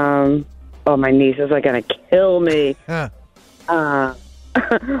 Oh, my nieces are going to kill me. Huh.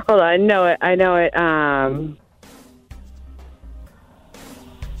 Hold on. I know it.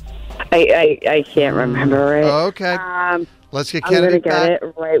 I can't remember it. Okay. Let's get Kennedy I'm going to get it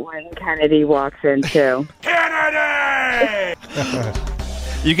right when Kennedy walks in, too. Kennedy!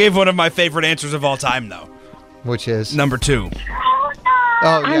 You gave one of my favorite answers of all time, though. Which is? Number 2.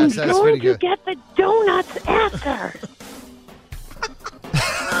 Oh, yes, that's pretty good. I'm going to get the donuts after.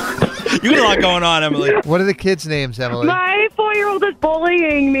 You got a lot going on, Emily. What are the kids' names, Emily? My 4-year-old is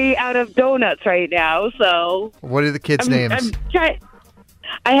bullying me out of donuts right now, so... What are the kids' names?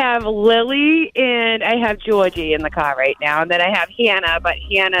 I have Lily and I have Georgie in the car right now, and then I have Hannah, but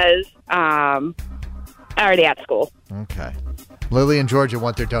Hannah's already at school. Okay. Lily and Georgia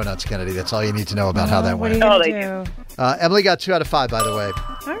want their donuts, Kennedy. That's all you need to know about how that went. What are you going to do? Emily got 2 out of 5, by the way.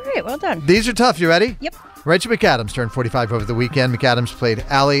 All right, well done. These are tough. You ready? Yep. Rachel McAdams turned 45 over the weekend. McAdams played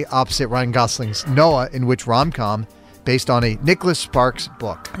Allie opposite Ryan Gosling's Noah in which rom-com based on a Nicholas Sparks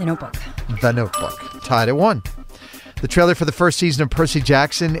book? The Notebook. The Notebook. Tied at 1. The trailer for the first season of Percy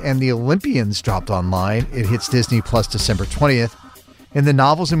Jackson and the Olympians dropped online. It hits Disney Plus December 20th. In the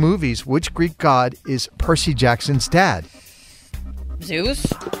novels and movies, which Greek god is Percy Jackson's dad? Zeus.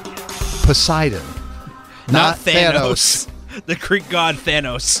 Poseidon. Not Thanos. The Greek god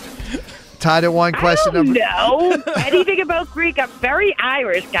Thanos. Tied at one. Question number. No, anything about Greek. I'm very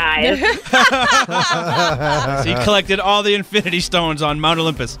Irish, guys. So he collected all the Infinity Stones on Mount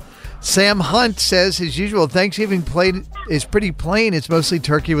Olympus. Sam Hunt says his usual Thanksgiving plate is pretty plain. It's mostly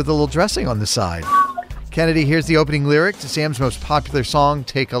turkey with a little dressing on the side. Kennedy, here's the opening lyric to Sam's most popular song.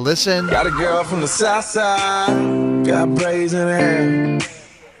 Take a listen. Got a girl from the south side, got braids in her hair.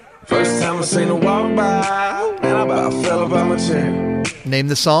 First time I seen her walk by, and I about fell about my chair. Name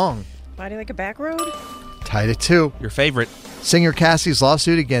the song. Body Like a Back Road? Tied at 2. Your favorite. Singer Cassie's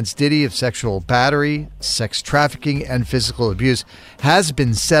lawsuit against Diddy of sexual battery, sex trafficking, and physical abuse has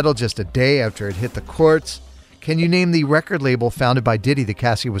been settled just a day after it hit the courts. Can you name the record label founded by Diddy that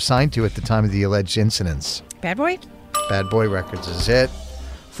Cassie was signed to at the time of the alleged incidents? Bad Boy? Bad Boy Records is it.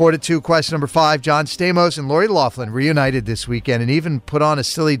 4-2. Question number 5. John Stamos and Lori Loughlin reunited this weekend and even put on a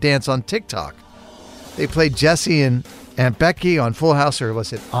silly dance on TikTok. They played Jesse and Aunt Becky on Full House, or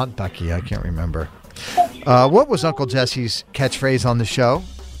was it Aunt Becky? I can't remember. What was Uncle Jesse's catchphrase on the show?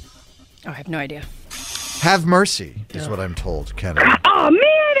 Oh, I have no idea. Have mercy is what I'm told, Kennedy. Oh, man,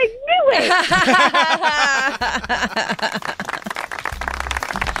 I knew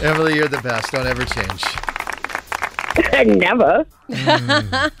it. Emily, you're the best. Don't ever change. Never.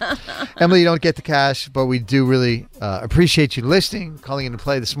 Emily, you don't get the cash, but we do really appreciate you listening, calling in to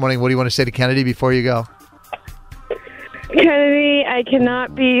play this morning. What do you want to say to Kennedy before you go? Kennedy, I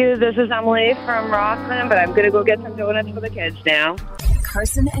cannot be you. This is Emily from Rockland, but I'm going to go get some donuts for the kids now.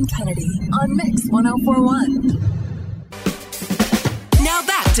 Carson and Kennedy on Mix 104.1. Now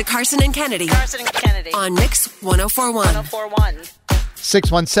back to Carson and Kennedy. On Mix 104.1.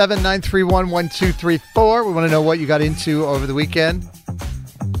 617-931-1234. We want to know what you got into over the weekend.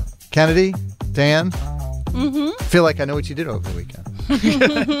 Kennedy, Dan? I feel like I know what you did over the weekend.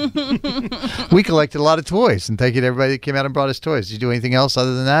 We collected a lot of toys, and thank you to everybody that came out and brought us toys. Did you do anything else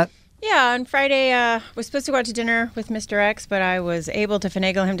other than that? Yeah, on Friday, was supposed to go out to dinner with Mr. X, but I was able to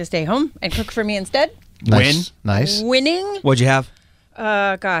finagle him to stay home and cook for me instead. Nice. Nice. Winning. What'd you have?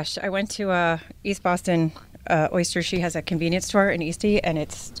 Gosh, I went to East Boston Oyster. She has a convenience store in Eastie, and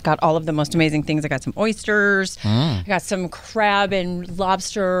it's got all of the most amazing things. I got some oysters. I got some crab and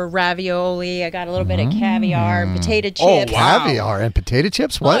lobster ravioli. I got a little bit of caviar, potato chips. Oh, wow. Caviar and potato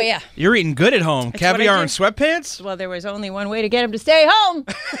chips? What? Oh, yeah. You're eating good at home. That's Caviar what I and did. sweatpants? Well, there was only one way to get him to stay home.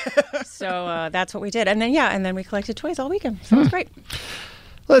 So that's what we did. And then we collected toys all weekend. So it was great.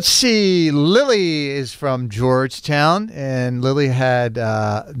 Let's see. Lily is from Georgetown, and Lily had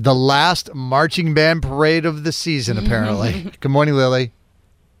the last marching band parade of the season, apparently. Good morning, Lily.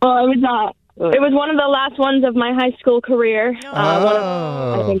 Well, it was one of the last ones of my high school career. One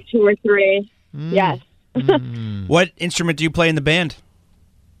of, I think 2 or 3. Yes. What instrument do you play in the band?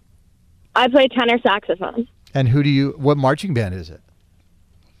 I play tenor saxophone. And what marching band is it?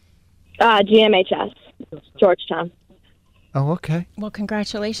 GMHS, Georgetown. Oh, okay. Well,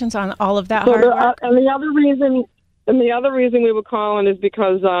 congratulations on all of that So hard work. and the other reason we were calling is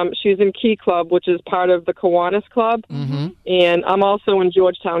because she's in Key Club, which is part of the Kiwanis Club, and I'm also in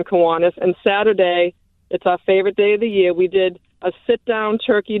Georgetown Kiwanis. And Saturday, it's our favorite day of the year. We did a sit-down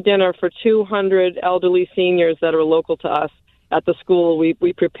turkey dinner for 200 elderly seniors that are local to us at the school. We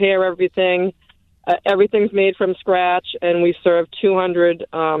prepare everything. Everything's made from scratch, and we serve 200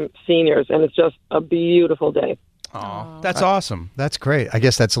 seniors, and it's just a beautiful day. Oh, that's awesome. That's great. I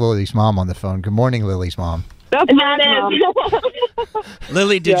guess that's Lily's mom on the phone. Good morning, Lily's mom.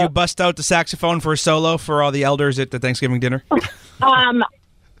 Lily, did you bust out the saxophone for a solo for all the elders at the Thanksgiving dinner?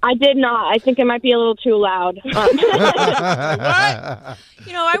 I did not. I think it might be a little too loud. What?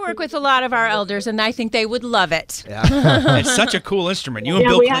 You know, I work with a lot of our elders, and I think they would love it. Yeah. It's such a cool instrument. You and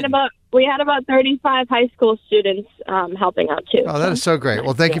Bill we Clinton. had about 35 high school students helping out too. Oh, that is so great.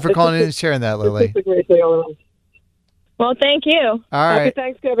 Well, thank you for calling in and sharing that, Lily. It's a great day all around. Well, thank you. All right. Happy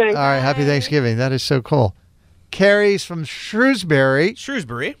Thanksgiving. All right. Happy Thanksgiving. That is so cool. Carrie's from Shrewsbury.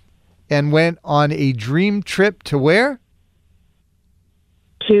 And went on a dream trip to where?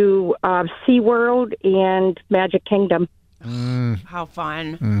 To SeaWorld and Magic Kingdom. How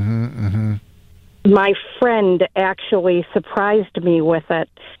fun. My friend actually surprised me with it.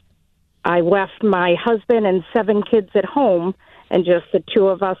 I left my husband and 7 kids at home, and just the 2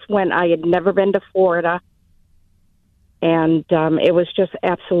 of us went. I had never been to Florida. And it was just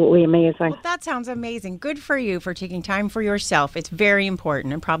absolutely amazing. Well, that sounds amazing. Good for you for taking time for yourself. It's very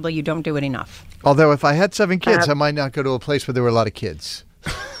important, and probably you don't do it enough. Although if I had 7 kids, I might not go to a place where there were a lot of kids.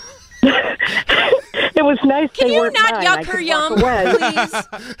 It was nice. Can they you weren't not mine. yuck I her could yum, walk away. please?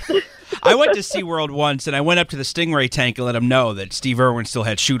 I went to SeaWorld once, and I went up to the Stingray tank and let them know that Steve Irwin still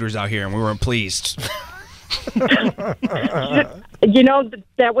had shooters out here, and we weren't pleased. You know,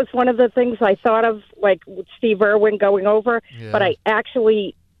 that was one of the things I thought of, like with Steve Irwin going over, but I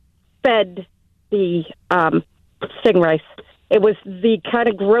actually fed the stingrays. It was the kind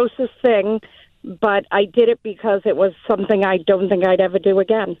of grossest thing, but I did it because it was something I don't think I'd ever do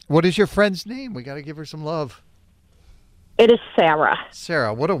again. What is your friend's name? We got to give her some love. It is Sarah.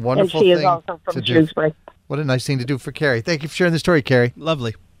 Sarah, what a wonderful and she thing is also from to do. Shrewsbury. What a nice thing to do for Carrie. Thank you for sharing the story, Carrie.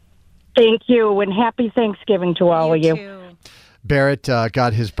 Lovely. Thank you, and happy Thanksgiving to all of you. Barrett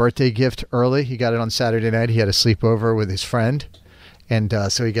got his birthday gift early. He got it on Saturday night. He had a sleepover with his friend, and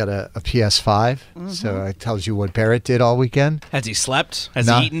so he got a PS5. So it tells you what Barrett did all weekend. Has he slept? Has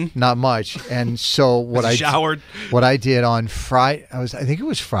he eaten? Not much. And so what Has he showered? What I did on Friday, I think it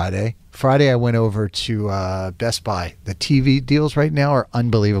was Friday. Friday I went over to Best Buy. The TV deals right now are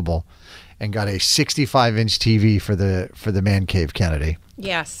unbelievable, and got a 65-inch TV for the man cave, Kennedy.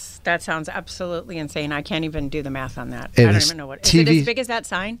 Yes, that sounds absolutely insane. I can't even do the math on that. It I don't is even know what. TV Is it as big as that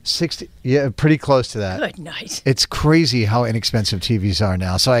sign? 60, yeah, pretty close to that. Good night. It's crazy how inexpensive TVs are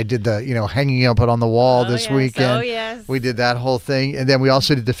now. So I did the, hanging up it on the wall this weekend. Oh, yes. We did that whole thing. And then we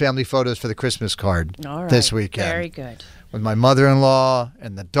also did the family photos for the Christmas card this weekend. Very good. With my mother-in-law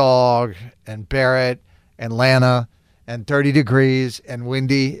and the dog and Barrett and Lana and 30 degrees and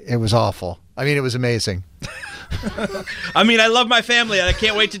windy. It was awful. I mean, it was amazing. I mean, I love my family, and I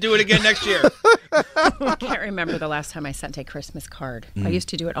can't wait to do it again next year. I can't remember the last time I sent a Christmas card. I used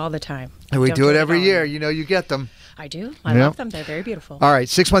to do it all the time. And we Don't do it every all year. anymore. You get them. I do. I love them. They're very beautiful. All right,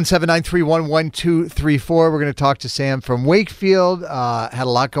 617-931-1234. We're going to talk to Sam from Wakefield. Had a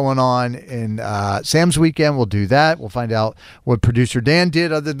lot going on in Sam's weekend. We'll do that. We'll find out what producer Dan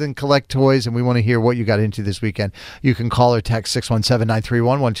did other than collect toys, and we want to hear what you got into this weekend. You can call or text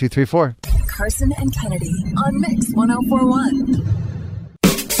 617-931-1234. Carson and Kennedy on Mix 1041.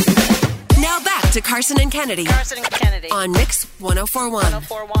 Now back to Carson and Kennedy. On Mix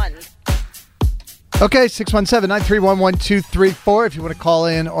 1041. Okay, 617-931-1234. If you want to call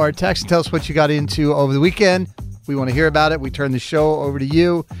in or text and tell us what you got into over the weekend, we want to hear about it. We turn the show over to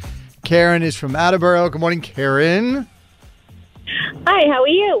you. Karen is from Attleboro. Good morning, Karen. Hi, how are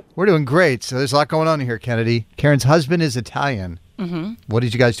you? We're doing great. So there's a lot going on here, Kennedy. Karen's husband is Italian. Mm-hmm. What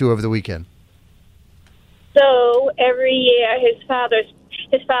did you guys do over the weekend? So every year, his father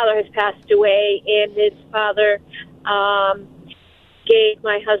has passed away, and his father gave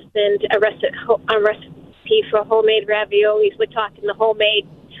my husband a recipe for homemade raviolis. We're talking the homemade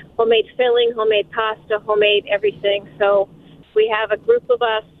filling, homemade pasta, homemade everything. So we have a group of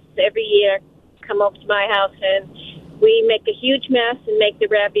us every year come over to my house, and we make a huge mess and make the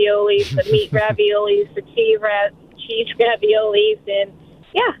raviolis, the meat raviolis, the cheese raviolis, and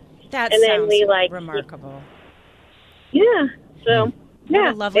yeah. That and sounds then we remarkable. Yeah. So What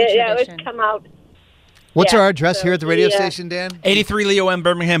a lovely tradition. It's come out. What's our address here at the radio station, Dan? 83 Leo M.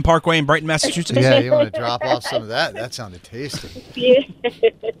 Birmingham Parkway in Brighton, Massachusetts. Yeah, you want to drop off some of that? That sounded tasty. Yeah.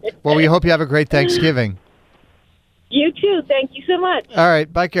 Well, we hope you have a great Thanksgiving. You too. Thank you so much. All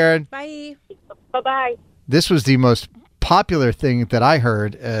right. Bye, Karen. Bye. Bye-bye. This was the most popular thing that I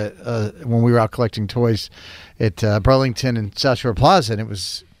heard when we were out collecting toys at Burlington and South Shore Plaza, and it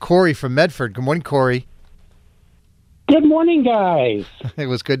was Corey from Medford. Good morning, Corey. Good morning, guys. It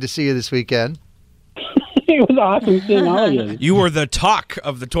was good to see you this weekend. It was awesome seeing all of you. You were the talk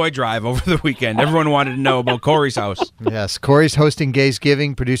of the toy drive over the weekend. Everyone wanted to know about Corey's house. Yes, Corey's hosting Gays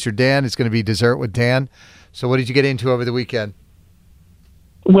Giving. Producer Dan is going to be dessert with Dan. So what did you get into over the weekend?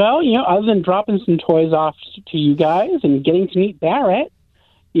 Well, other than dropping some toys off to you guys and getting to meet Barrett,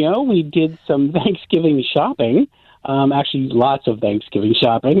 we did some Thanksgiving shopping. Actually, lots of Thanksgiving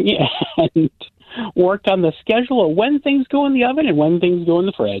shopping. And worked on the schedule of when things go in the oven and when things go in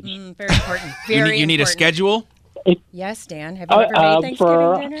the fridge. Very important. Very you need a schedule? Yes, Dan. Have you ever made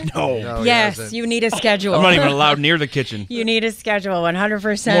Thanksgiving dinner? No. Yes, you need a schedule. I'm not even allowed near the kitchen. You need a schedule,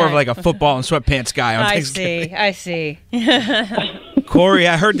 100%. More of like a football and sweatpants guy on Thanksgiving. I see. Corey,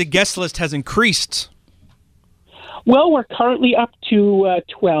 I heard the guest list has increased. Well, we're currently up to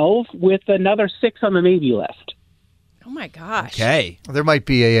 12 with another 6 on the maybe list. Oh, my gosh. Okay. There might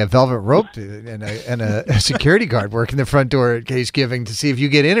be a velvet rope and a security guard working the front door at Case Giving to see if you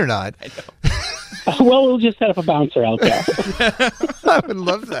get in or not. Well, we'll just set up a bouncer out there. I would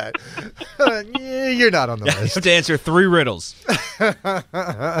love that. You're not on the list. To answer 3 riddles.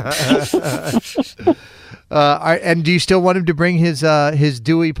 And do you still want him to bring his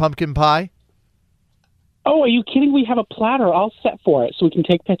Dewey pumpkin pie? Oh, are you kidding? We have a platter all set for it so we can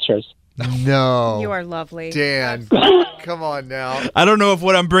take pictures. No. You are lovely. Dan, come on now. I don't know if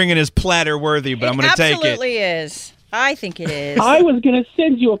what I'm bringing is platter worthy, but I'm going to take it. Absolutely is. I think it is. I was going to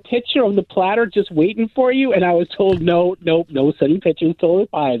send you a picture of the platter just waiting for you, and I was told, no sending pictures till the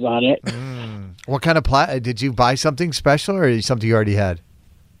pie's on it. What kind of platter? Did you buy something special or something you already had?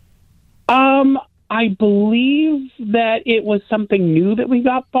 I believe that it was something new that we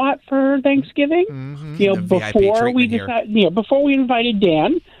got bought for Thanksgiving. Before we decided, before we invited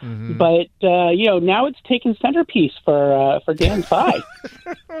Dan. But now it's taken centerpiece for Dan's pie.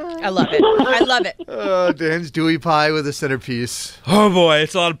 I love it. Oh, Dan's Dewey pie with a centerpiece. Oh boy,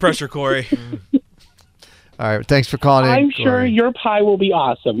 it's a lot of pressure, Corey. All right, thanks for calling in. I'm sure your pie will be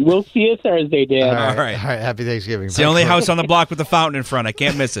awesome. We'll see you Thursday, Dan. All right. Happy Thanksgiving. It's the only house on the block with a fountain in front. I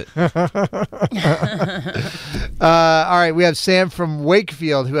can't miss it. All right, we have Sam from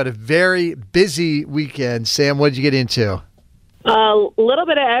Wakefield who had a very busy weekend. Sam, what did you get into? A little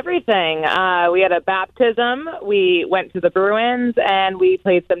bit of everything. We had a baptism. We went to the Bruins, and we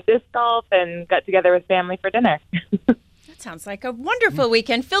played some disc golf and got together with family for dinner. Sounds like a wonderful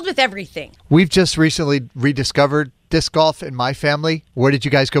weekend filled with everything. We've just recently rediscovered disc golf in my family. Where did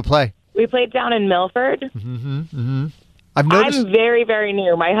you guys go play? We played down in Milford. I've noticed. I'm very, very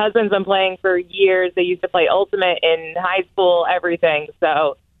new. My husband's been playing for years. They used to play Ultimate in high school, everything.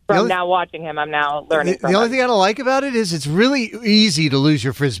 So from now watching him, I'm now learning from The only him. thing I don't like about it is it's really easy to lose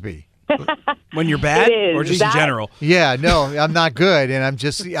your Frisbee. When you're bad or just in general? Yeah, no, I'm not good. And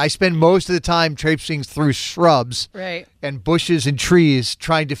I spend most of the time traipsing through shrubs and bushes and trees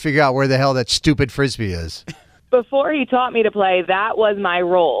trying to figure out where the hell that stupid Frisbee is. Before he taught me to play, that was my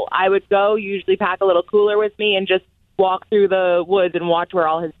role. I would go, usually pack a little cooler with me, and just walk through the woods and watch where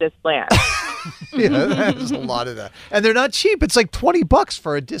all his discs land. Yeah, there's a lot of that. And they're not cheap. It's like $20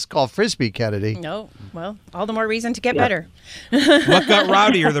 for a disc golf Frisbee, Kennedy. No. Well, all the more reason to get better. What got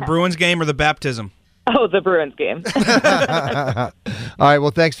rowdier, the Bruins game or the baptism? Oh, the Bruins game. All right.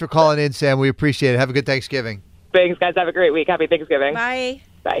 Well, thanks for calling in, Sam. We appreciate it. Have a good Thanksgiving. Thanks, guys. Have a great week. Happy Thanksgiving. Bye.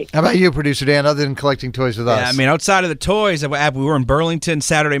 Bye. How about you, Producer Dan, other than collecting toys with us? Yeah, I mean, outside of the toys, we were in Burlington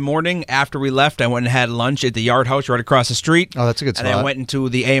Saturday morning. After we left, I went and had lunch at the Yard House right across the street. Oh, that's a good spot. And I went into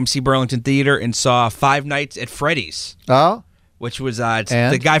the AMC Burlington Theater and saw Five Nights at Freddy's. Oh? Which was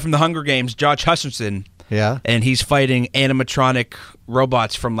the guy from the Hunger Games, Josh Hutcherson. Yeah. And he's fighting animatronic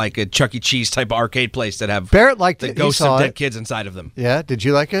robots from like a Chuck E. Cheese type of arcade place that have Barrett liked the it. ghosts He saw of dead it. kids inside of them. Yeah? Did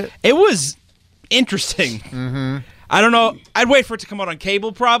you like it? It was interesting. I don't know. I'd wait for it to come out on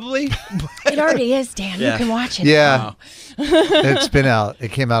cable, probably. It already is, Dan. Yeah. You can watch it. Yeah. It's been out.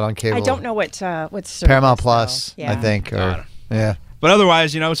 It came out on cable. I don't know what's Paramount Plus, Yeah. I think. Or, yeah. But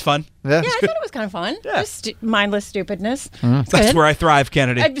otherwise, it's fun. Yeah, I thought it was kind of fun. Yeah. Just mindless stupidness. That's Good. where I thrive,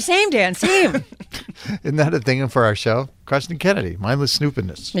 Kennedy. Same, Dan. Same. Isn't that a thing for our show? Carson and Kennedy, mindless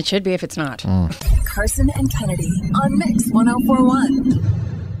snoopiness. It should be if it's not. Carson and Kennedy on Mix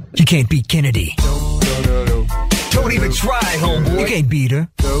 104.1. You can't beat Kennedy. Don't even try, homeboy. You can't beat her.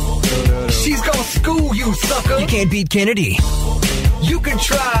 She's gonna school you, sucker. You can't beat Kennedy. You can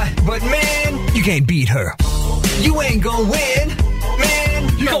try, but man, you can't beat her. You ain't gonna win,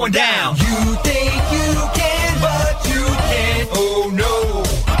 man. You're going down. You think you can, but you can't. Oh no.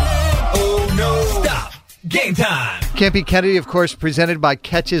 Oh no. Stop. Game time. Can't Beat Kennedy, of course, presented by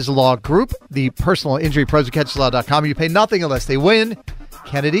Catches Law Group, the personal injury pros at catcheslaw.com. You pay nothing unless they win.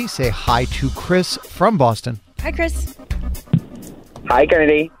 Kennedy, say hi to Chris from Boston. Hi, Chris. Hi,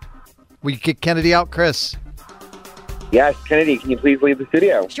 Kennedy. We kick Kennedy out, Chris. Yes, Kennedy, can you please leave the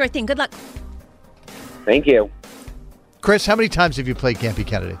studio? Sure thing. Good luck. Thank you. Chris, how many times have you played Can't Beat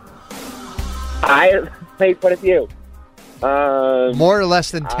Kennedy? I played quite a few. More or less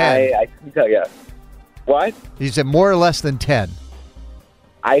than 10? I can tell you. What? You said more or less than 10.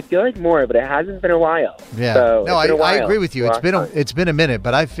 I feel like more, but it hasn't been a while. Yeah. So No, it's been a I while. agree with you. It's It's been a minute,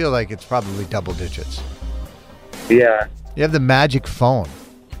 but I feel like it's probably double digits. Yeah. You have the magic phone.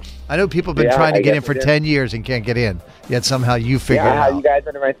 I know people have been Yeah, trying to I get guess in for I do. 10 years and can't get in. Yet somehow you figure Yeah, it how out. you guys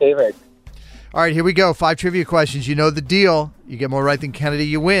are my favorites. All right, here we go. 5 trivia questions. You know the deal. You get more right than Kennedy,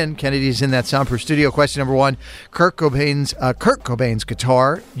 you win. Kennedy's in that soundproof studio. Question number 1. Kurt Cobain's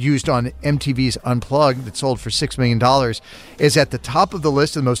guitar, used on MTV's Unplugged, that sold for $6 million, is at the top of the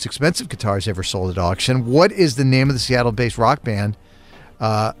list of the most expensive guitars ever sold at auction. What is the name of the Seattle-based rock band,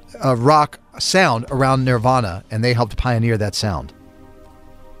 a rock sound around Nirvana, and they helped pioneer that sound?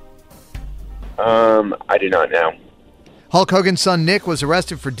 I do not know. Hulk Hogan's son Nick was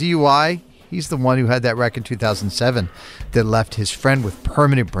arrested for DUI. He's the one who had that wreck in 2007 that left his friend with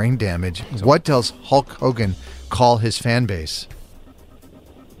permanent brain damage. What does Hulk Hogan call his fan base?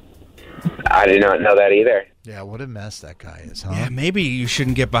 I did not know that either. Yeah, what a mess that guy is, huh? Yeah, maybe you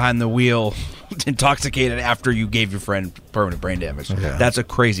shouldn't get behind the wheel intoxicated after you gave your friend permanent brain damage. Yeah. That's a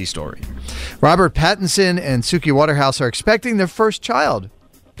crazy story. Robert Pattinson and Suki Waterhouse are expecting their first child.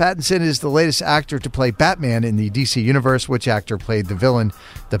 Pattinson is the latest actor to play Batman in the DC universe. Which actor played the villain,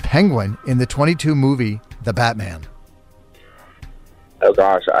 the Penguin, in the 22 movie The Batman? Oh,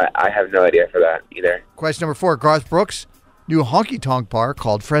 gosh, I have no idea for that either. Question number 4. Garth Brooks' new honky-tonk bar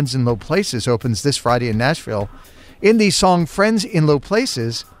called Friends in Low Places opens this Friday in Nashville. In the song Friends in Low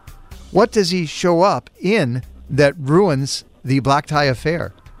Places, what does he show up in that ruins the black tie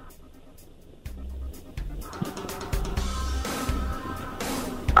affair?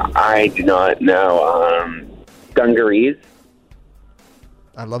 I do not know. Dungarees?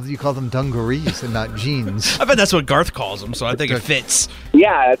 I love that you call them dungarees and not jeans. I bet that's what Garth calls them, so I think it fits.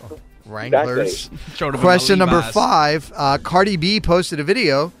 Yeah. Wranglers. Exactly. Question number 5. Cardi B posted a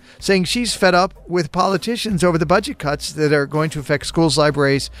video saying she's fed up with politicians over the budget cuts that are going to affect schools,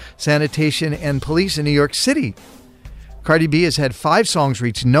 libraries, sanitation, and police in New York City. Cardi B has had 5 songs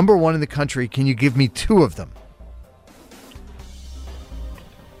reach number 1 in the country. Can you give me 2 of them?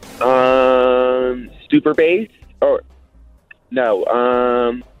 Super bass? Or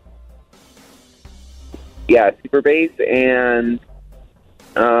no, yeah, super bass and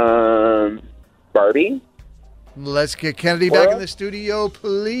Barbie. Let's get Kennedy back in the studio,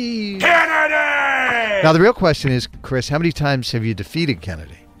 please. Kennedy! Now, the real question is, Chris, how many times have you defeated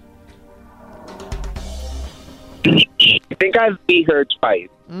Kennedy? I think I've beat her twice.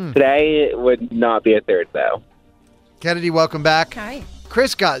 Today would not be a third, though. Kennedy, welcome back. Hi.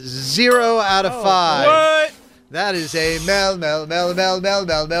 Chris got 0 out of 5. What? That is a mel.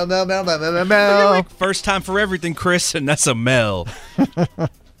 First time for everything, Chris, and that's a mel.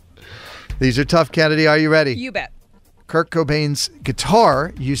 These are tough, Kennedy. Are you ready? You bet. Kurt Cobain's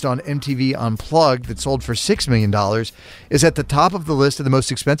guitar, used on MTV Unplugged, that sold for $6 million, is at the top of the list of the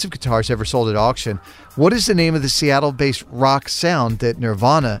most expensive guitars ever sold at auction. What is the name of the Seattle-based rock sound that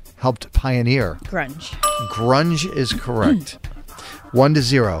Nirvana helped pioneer? Grunge. Grunge is correct.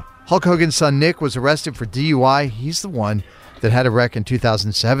 1-0. Hulk Hogan's son Nick was arrested for DUI. He's the one that had a wreck in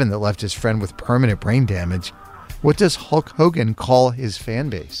 2007 that left his friend with permanent brain damage. What does Hulk Hogan call his fan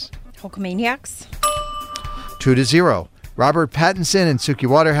base? Hulkamaniacs. 2-0. Robert Pattinson and Suki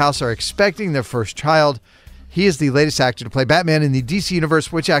Waterhouse are expecting their first child. He is the latest actor to play Batman in the DC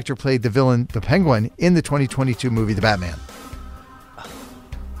universe. Which actor played the villain, the Penguin, in the 2022 movie The Batman?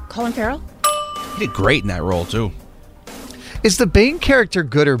 Colin Farrell. He did great in that role, too. Is the Bane character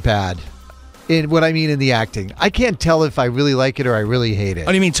good or bad? In what I mean in the acting, I can't tell if I really like it or I really hate it.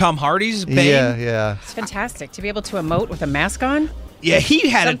 Oh, you mean Tom Hardy's Bane? Yeah. It's fantastic to be able to emote with a mask on. Yeah, he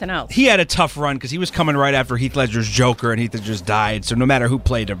had something else. He had a tough run because he was coming right after Heath Ledger's Joker, and Heath Ledger just died. So no matter who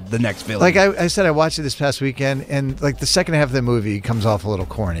played the next villain, like I said, I watched it this past weekend, and like the second half of the movie comes off a little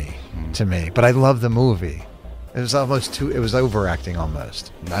corny to me, but I love the movie. It was almost it was overacting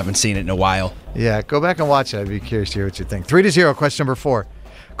almost. I haven't seen it in a while. Yeah, go back and watch it. I'd be curious to hear what you think. 3-0. Question number 4.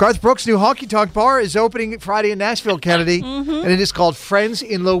 Garth Brooks' new honky-tonk bar is opening Friday in Nashville, Kennedy, and it is called Friends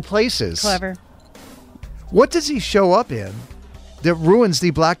in Low Places. Clever. What does he show up in that ruins the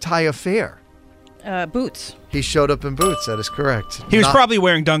black tie affair? Boots. He showed up in boots. That is correct. He was probably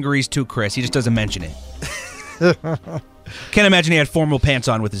wearing dungarees too, Chris. He just doesn't mention it. Can't imagine he had formal pants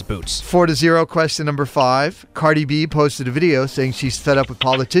on with his boots. 4-0. Question number 5. Cardi B posted a video saying she's fed up with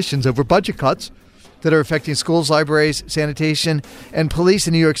politicians over budget cuts that are affecting schools, libraries, sanitation, and police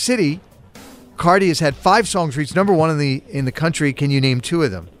in New York City. Cardi has had 5 songs reach number 1 in the country. Can you name 2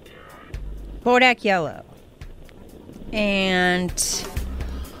 of them? Bodak Yellow. And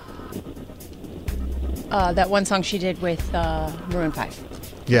that one song she did with Maroon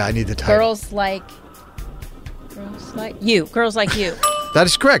 5. Yeah, I need the title. Girls Like You. Girls Like You. That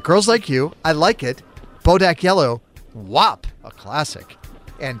is correct. Girls Like You. I like it. Bodak Yellow. WAP. A classic.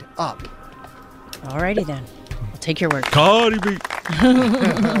 And Up. Alrighty then. I'll take your word. Cardi B.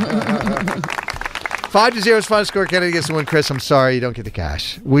 5-0 is final score. Kennedy gets the win. Chris, I'm sorry you don't get the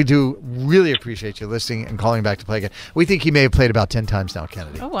cash. We do really appreciate you listening and calling back to play again. We think he may have played about 10 times now,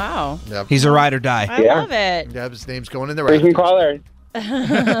 Kennedy. Oh, wow. Yep. He's a ride or die. I love it. Yeah, his name's going in the We can rafters. call her.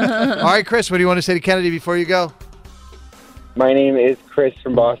 All right, Chris, what do you want to say to Kennedy before you go? My name is Chris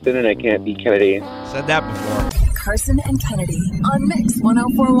from Boston, and I can't beat Kennedy. Said that before. Carson and Kennedy on Mix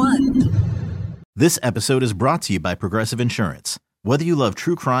 104.1. This episode is brought to you by Progressive Insurance. Whether you love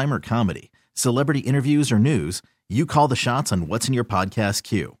true crime or comedy, celebrity interviews or news, you call the shots on what's in your podcast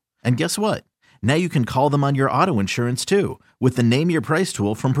queue. And guess what? Now you can call them on your auto insurance too with the Name Your Price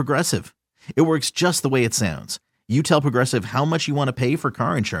tool from Progressive. It works just the way it sounds. You tell Progressive how much you want to pay for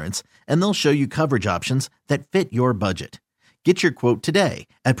car insurance, and they'll show you coverage options that fit your budget. Get your quote today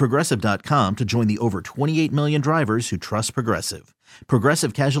at Progressive.com to join the over 28 million drivers who trust Progressive.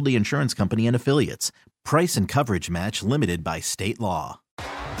 Progressive Casualty Insurance Company and Affiliates. Price and coverage match limited by state law.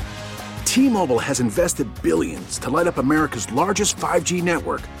 T-Mobile has invested billions to light up America's largest 5G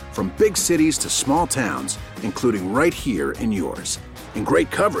network, from big cities to small towns, including right here in yours. And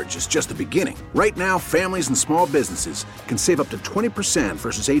great coverage is just the beginning. Right now, families and small businesses can save up to 20%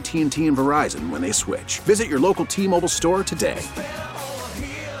 versus AT&T and Verizon when they switch. Visit your local T-Mobile store today.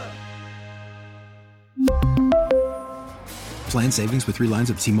 Plan savings with 3 lines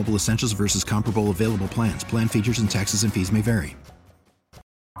of T-Mobile Essentials versus comparable available plans. Plan features and taxes and fees may vary.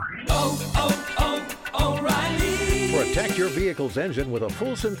 Protect your vehicle's engine with a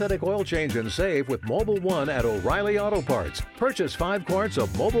full synthetic oil change and save with Mobile One at O'Reilly Auto Parts. Purchase 5 quarts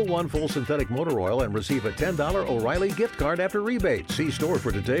of Mobile One full synthetic motor oil and receive a $10 O'Reilly gift card after rebate. See store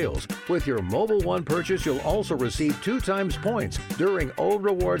for details. With your Mobile One purchase, you'll also receive 2 times points during O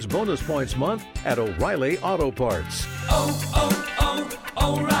Rewards Bonus Points Month at O'Reilly Auto Parts.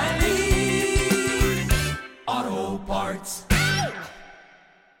 O'Reilly Auto Parts.